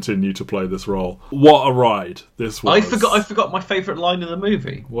than continue to play this role. What a ride this was. I forgot my favourite line in the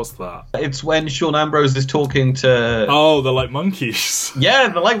movie. What's that? It's when Sean Ambrose is talking to... Oh, they're like monkeys. Yeah,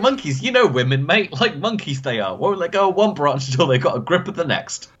 they're like monkeys. You know women, mate. Like monkeys they are. Won't let go of one branch until they've got a grip of the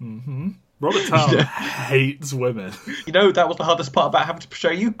next. Mm-hmm. Robert Town hates women. You know, that was the hardest part about having to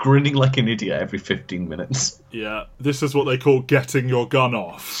portray you grinning like an idiot every 15 minutes. Yeah, this is what they call getting your gun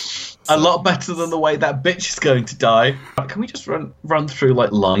off. A lot better than the way that bitch is going to die. Can we just run through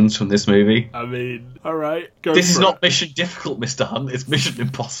like lines from this movie? I mean, alright. This is not Mission Difficult, Mr. Hunt. It's Mission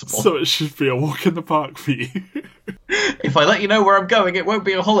Impossible. So it should be a walk in the park for you. If I let you know where I'm going, it won't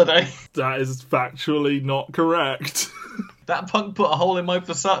be a holiday. That is factually not correct. That punk put a hole in my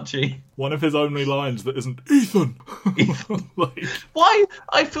Versace. One of his only lines that isn't Ethan. Why?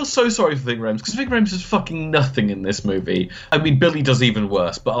 I feel so sorry for Ving Rhames, because Ving Rhames is fucking nothing in this movie. I mean, Billy does even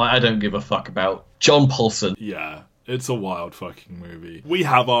worse, but I don't give a fuck about John Paulson. Yeah. It's a wild fucking movie. We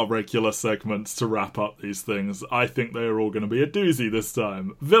have our regular segments to wrap up these things. I think they are all going to be a doozy this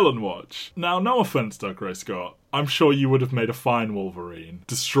time. Villain Watch. Now, no offence, Dougray Scott. I'm sure you would have made a fine Wolverine,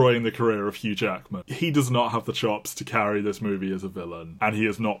 destroying the career of Hugh Jackman. He does not have the chops to carry this movie as a villain, and he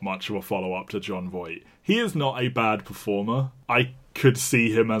is not much of a follow-up to Jon Voight. He is not a bad performer. I could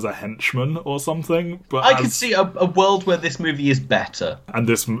see him as a henchman or something, but I could see a world where this movie is better. And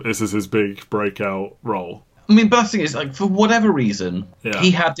this is his big breakout role. I mean, but the thing is, like, for whatever reason,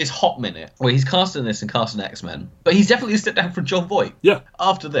 he had this hot minute where he's casting this and casting X-Men, but he's definitely a step down from Jon Voight. Yeah.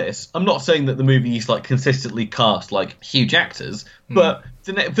 After this, I'm not saying that the movie's, like, consistently cast, like, huge actors, but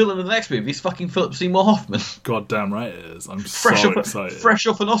the villain of the next movie is fucking Philip Seymour Hoffman. God damn right it is. I'm so excited. Fresh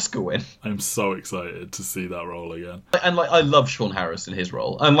off an Oscar win. I'm so excited to see that role again. And, like, I love Sean Harris in his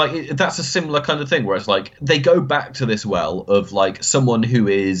role. And, like, that's a similar kind of thing where it's, like, they go back to this well of, like, someone who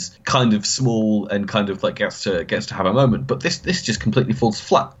is kind of small and kind of, like, gets to have a moment. But this just completely falls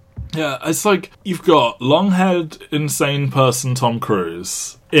flat. Yeah, it's like you've got long-haired, insane person Tom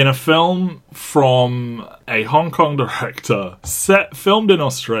Cruise in a film from a Hong Kong director, filmed in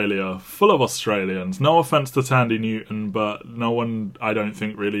Australia, full of Australians. No offence to Tandy Newton, but no one, I don't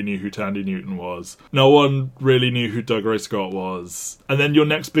think, really knew who Tandy Newton was. No one really knew who Doug Ray Scott was. And then your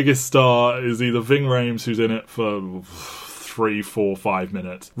next biggest star is either Ving Rhames, who's in it for 3, 4, 5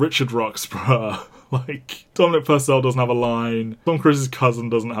 minutes, Richard Roxburgh. Like, Dominic Purcell doesn't have a line. Tom Cruise's cousin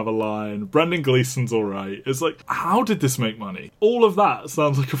doesn't have a line. Brendan Gleeson's alright. It's like, how did this make money? All of that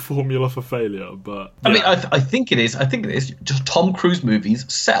sounds like a formula for failure, but... Yeah. I mean, I think it is. I think it is. Just Tom Cruise movies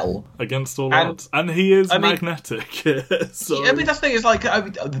sell. Against all odds. And he is magnetic. So... I mean, that's the thing. Is like,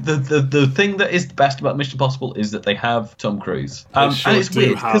 the thing that is the best about Mission Impossible is that they have Tom Cruise. And it's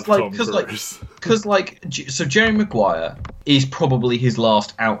weird. Because, so Jerry Maguire is probably his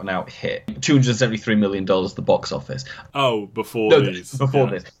last out-and-out hit. $273 million at the box office. Oh, before this.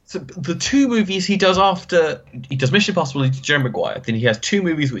 So the two movies he does after... He does Mission Impossible, he does Jerry Maguire. Then he has two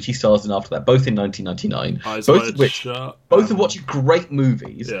movies which he stars in after that, both in 1999. Both of which are great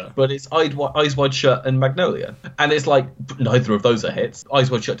movies, but it's Eyes Wide Shut and Magnolia. And it's like, neither of those are hits. Eyes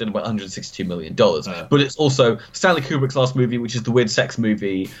Wide Shut did about $162 million. But it's also Stanley Kubrick's last movie, which is the weird sex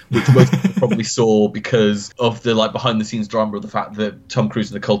movie, which most people probably saw because of the behind-the-scenes drama of the fact that Tom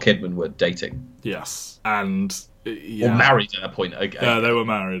Cruise and Nicole Kidman were dating. Yes, and... Or married at a point. Yeah, they were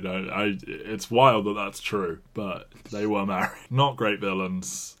married. It's wild that that's true, but they were married. Not great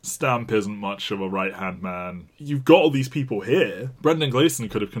villains. Stamp isn't much of a right-hand man. You've got all these people here. Brendan Gleeson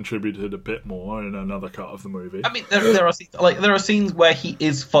could have contributed a bit more in another cut of the movie. I mean, there are scenes where he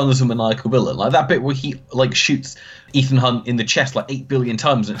is fun as a maniacal villain. Like that bit where he shoots Ethan Hunt in the chest 8 billion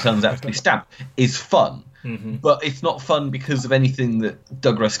times and it turns out to be Stamp is fun. Mm-hmm. But it's not fun because of anything that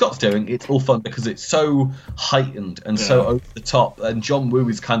Doug Ray Scott's doing. It's all fun because it's so heightened and so over the top, and John Woo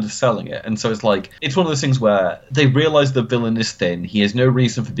is kind of selling it. And so it's one of those things where they realise the villain is thin. He has no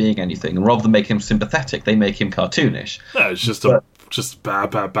reason for being anything, and rather than make him sympathetic, they make him cartoonish. Yeah, it's just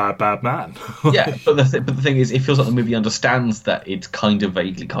bad man. Yeah, but the thing is, it feels like the movie understands that it's kind of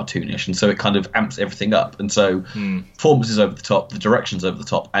vaguely cartoonish, and so it kind of amps everything up. And so performance is over the top, the direction's over the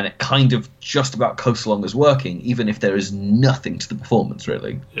top, and it kind of just about coasts along as working, even if there is nothing to the performance,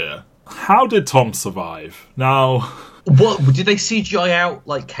 really. Yeah. How did Tom survive? Now... What, did they CGI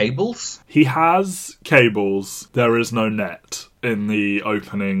out, cables? He has cables. There is no net in the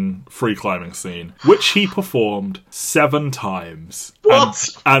opening free climbing scene, which he performed 7 times. What?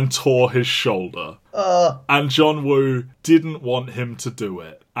 And tore his shoulder. And John Woo didn't want him to do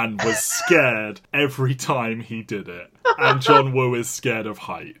it and was scared every time he did it. And John Woo is scared of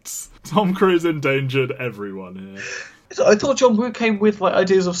heights. Tom Cruise endangered everyone here. So I thought John Woo came with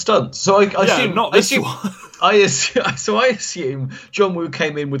ideas of stunts. So I assume not this one. I assume John Woo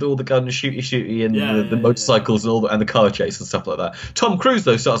came in with all the gun shooty and the motorcycles and all and the car chase and stuff like that. Tom Cruise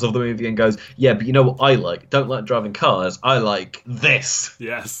though starts off the movie and goes, "Yeah, but you know what I like? Don't like driving cars. I like this."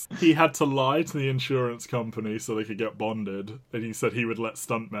 Yes, he had to lie to the insurance company so they could get bonded, and he said he would let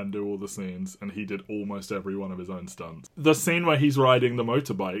stuntmen do all the scenes, and he did almost every one of his own stunts. The scene where he's riding the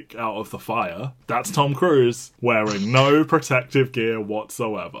motorbike out of the fire, that's Tom Cruise wearing no protective gear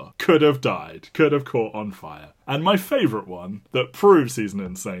whatsoever. Could have died. Could have caught on fire. And my favourite one, that proves he's an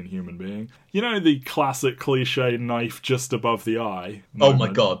insane human being, you know the classic cliche knife just above the eye moment? Oh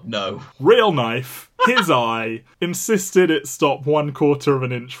my god, no. Real knife, his eye, insisted it stop 1/4 of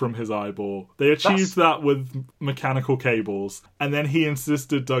an inch from his eyeball. They achieved that with mechanical cables, and then he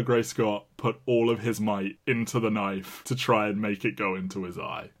insisted Doug Ray Scott put all of his might into the knife to try and make it go into his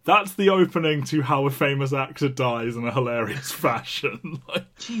eye. That's the opening to how a famous actor dies in a hilarious fashion.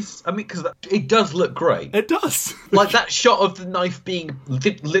 Jeez, I mean, because it does look great. It does. Yes. Like, that shot of the knife being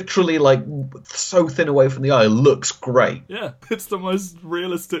literally, like, so thin away from the eye looks great. Yeah, it's the most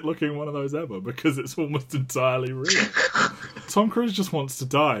realistic looking one of those ever, because it's almost entirely real. Tom Cruise just wants to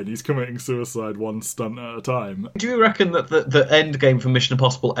die, and he's committing suicide one stunt at a time. Do you reckon that the end game for Mission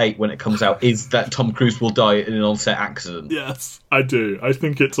Impossible 8, when it comes out, is that Tom Cruise will die in an on-set accident? Yes, I do. I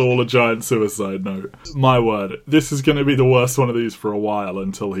think it's all a giant suicide note. My word, this is going to be the worst one of these for a while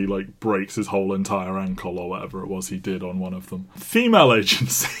until he, like, breaks his whole entire ankle or whatever it was he did on one of them. Female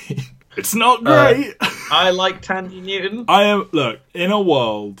agency. It's not great. I like Tandy Newton. Look, in a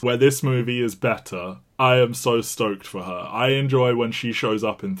world where this movie is better, I am so stoked for her. I enjoy when she shows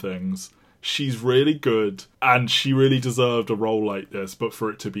up in things. She's really good, and she really deserved a role like this, but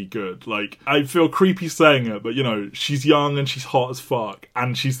for it to be good. Like, I feel creepy saying it, but, you know, she's young and she's hot as fuck,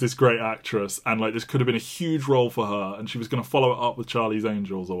 and she's this great actress, and, like, this could have been a huge role for her, and she was going to follow it up with Charlie's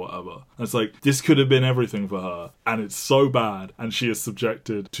Angels or whatever. And it's like, this could have been everything for her, and it's so bad, and she is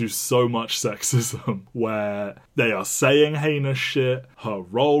subjected to so much sexism, where they are saying heinous shit, her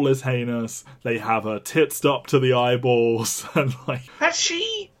role is heinous, they have her tits up to the eyeballs, and, like... Has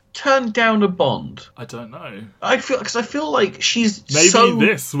she turned down a Bond? I don't know. I feel like she's maybe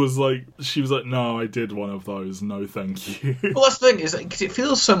this was like, she was like, no, I did one of those, no thank you. Well, that's the thing, is because it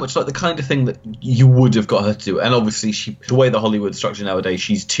feels so much like the kind of thing that you would have got her to do, and obviously the way the Hollywood's structured nowadays,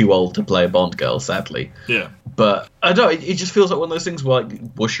 she's too old to play a Bond girl, sadly. Yeah. But I don't know, it just feels like one of those things where, like,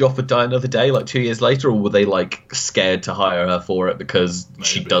 was she offered Die Another Day like 2 years later, or were they, like, scared to hire her for it because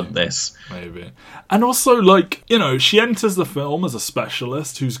she'd done this? Maybe. And also, like, you know, she enters the film as a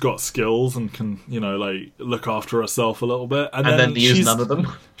specialist who's got skills and can, you know, like, look after herself a little bit. And then use none of them.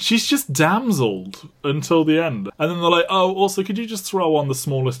 She's just damseled until the end. And then they're like, oh, also, could you just throw on the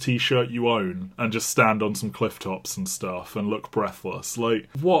smallest t-shirt you own and just stand on some cliff tops and stuff and look breathless? Like,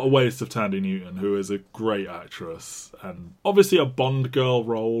 what a waste of Tandy Newton, who is a great actress. And obviously a Bond girl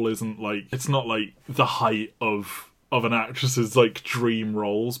role isn't, like, it's not, like, the height of an actress's, like, dream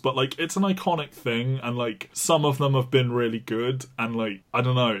roles, but, like, it's an iconic thing, and, like, some of them have been really good, and, like, I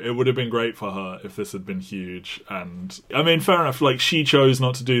don't know, it would have been great for her if this had been huge. And I mean, fair enough, like, she chose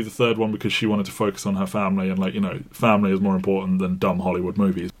not to do the third one because she wanted to focus on her family, and, like, you know, family is more important than dumb Hollywood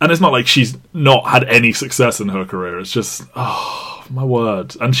movies. And it's not like she's not had any success in her career, it's just, oh, my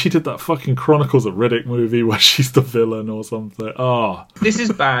word. And she did that fucking Chronicles of Riddick movie where she's the villain or something. Oh. This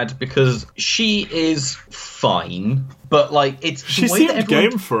is bad because she is fine, but, like, it's she the way seemed that everyone...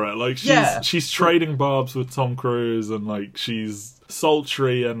 game for it. Like, she's trading barbs with Tom Cruise, and, like, she's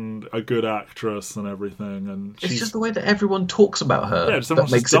sultry and a good actress and everything. And it's just the way that everyone talks about her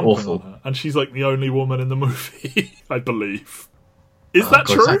that makes it awful. And she's, like, the only woman in the movie, I believe. Is that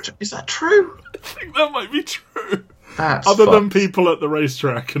true? Is that true? I think that might be true. That's other fucked. than people at the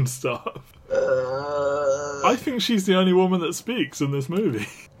racetrack and stuff. I think she's the only woman that speaks in this movie.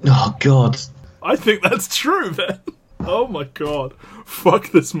 Oh, God. I think that's true, then. Oh, my God.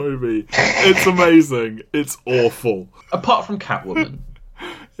 Fuck this movie. It's amazing. It's awful. Apart from Catwoman.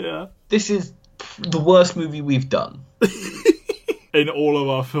 Yeah. This is the worst movie we've done. In all of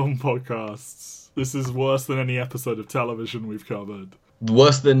our film podcasts. This is worse than any episode of television we've covered.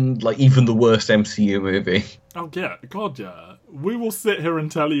 Worse than, like, even the worst MCU movie. Oh, yeah. God, yeah. We will sit here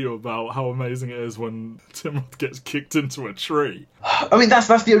and tell you about how amazing it is when Tim Roth gets kicked into a tree. I mean, that's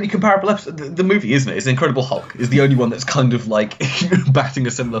the only comparable episode. The movie, isn't it? It's Incredible Hulk is the only one that's kind of, like, batting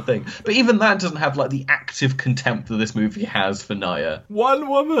a similar thing. But even that doesn't have, like, the active contempt that this movie has for Naya. One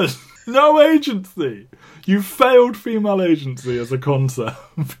woman! No agency! You failed female agency as a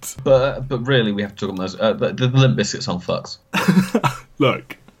concept. But really, we have to talk about those. The Limp Bizkit song fucks.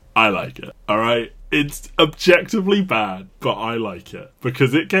 Look, I like it, alright? It's objectively bad, but I like it.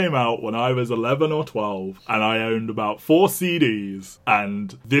 Because it came out when I was 11 or 12, and I owned about 4 CDs,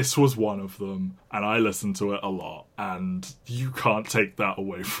 and this was one of them, and I listened to it a lot, and you can't take that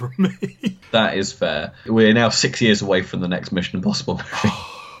away from me. That is fair. We're now 6 years away from the next Mission Impossible movie.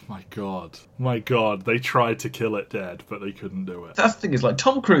 My God, they tried to kill it dead, but they couldn't do it. That's the thing, is, like,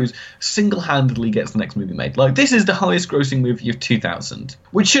 Tom Cruise single-handedly gets the next movie made. Like, this is the highest-grossing movie of 2000,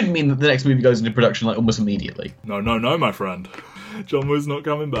 which should mean that the next movie goes into production, like, almost immediately. No, my friend. John Woo's not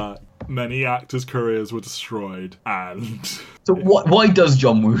coming back. Many actors' careers were destroyed, and... So why does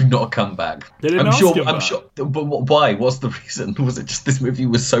John Woo not come back? They didn't ask him I'm back. sure. But why? What's the reason? Was it just this movie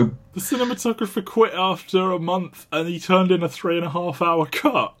was so... The cinematographer quit after a month, and he turned in a 3.5-hour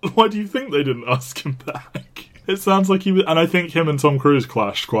cut. Why do you think they didn't ask him back? It sounds like he was, and I think him and Tom Cruise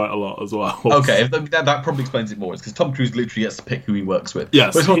clashed quite a lot as well. Okay, that probably explains it more. It's because Tom Cruise literally gets to pick who he works with.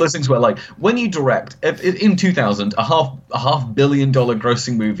 Yes. But it's one of those things where, like, when you direct, in 2000, a half billion dollar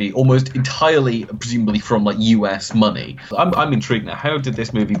grossing movie, almost entirely, presumably from, like, US money. I'm intrigued now. How did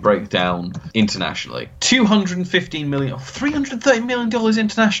this movie break down internationally? $215 million, $330 million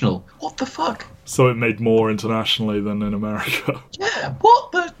international. What the fuck? So it made more internationally than in America. Yeah,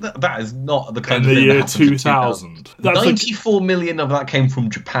 what? That is not the kind in of the thing year that happened in 2000. 94 million of that came from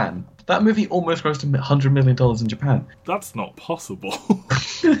Japan. That movie almost grossed $100 million in Japan. That's not possible.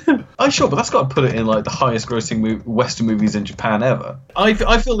 Oh, sure, but that's got to put it in like the highest grossing Western movies in Japan ever. I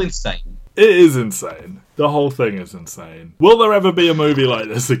feel insane. It is insane. The whole thing is insane. Will there ever be a movie like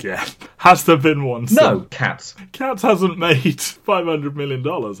this again? Has there been one since? No, Cats. Cats hasn't made $500 million,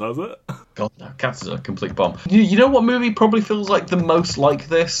 has it? God, no, Cats is a complete bomb. You know what movie probably feels like the most like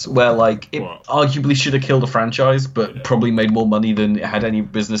this? Where, like, it arguably should have killed a franchise, but probably made more money than it had any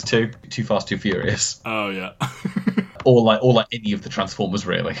business to? Too Fast, Too Furious. Oh, yeah. or like any of the Transformers,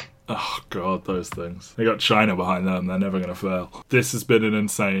 really. Oh, God, those things. They got China behind them. They're never going to fail. This has been an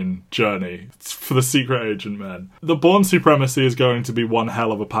insane journey for the secret agent men. The Bourne Supremacy is going to be one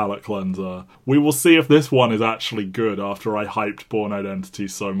hell of a palate cleanser. We will see if this one is actually good after I hyped Bourne Identity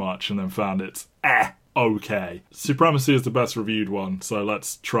so much and then found it's okay. Supremacy is the best reviewed one, so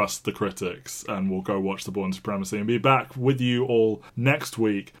let's trust the critics and we'll go watch the Bourne Supremacy and be back with you all next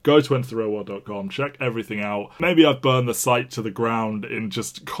week. Go to entertherealworld.com, check everything out. Maybe I've burned the site to the ground in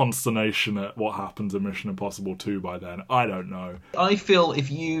just consternation at what happens in Mission Impossible 2 by then. I don't know. I feel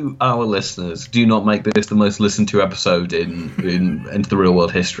if you, our listeners, do not make this the most listened to episode in Enter the Real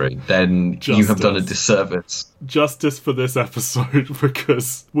World history, then you have done a disservice. Justice for this episode,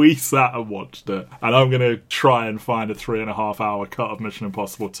 because we sat and watched it, and I'm going to try and find a 3.5 hour cut of Mission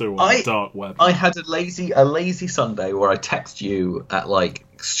Impossible 2 on the dark web. I had a lazy Sunday where I text you at like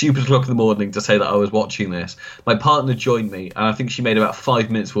stupid o'clock in the morning to say that I was watching this. My partner joined me, and I think she made about 5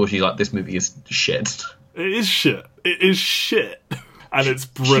 minutes before she's like, "This movie is shit." It is shit. It is shit. And it's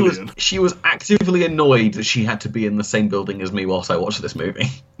brilliant. She was actively annoyed that she had to be in the same building as me whilst I watched this movie.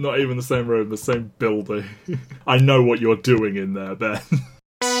 Not even the same room, the same building. I know what you're doing in there, Ben.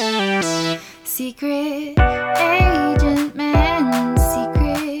 Secret agent.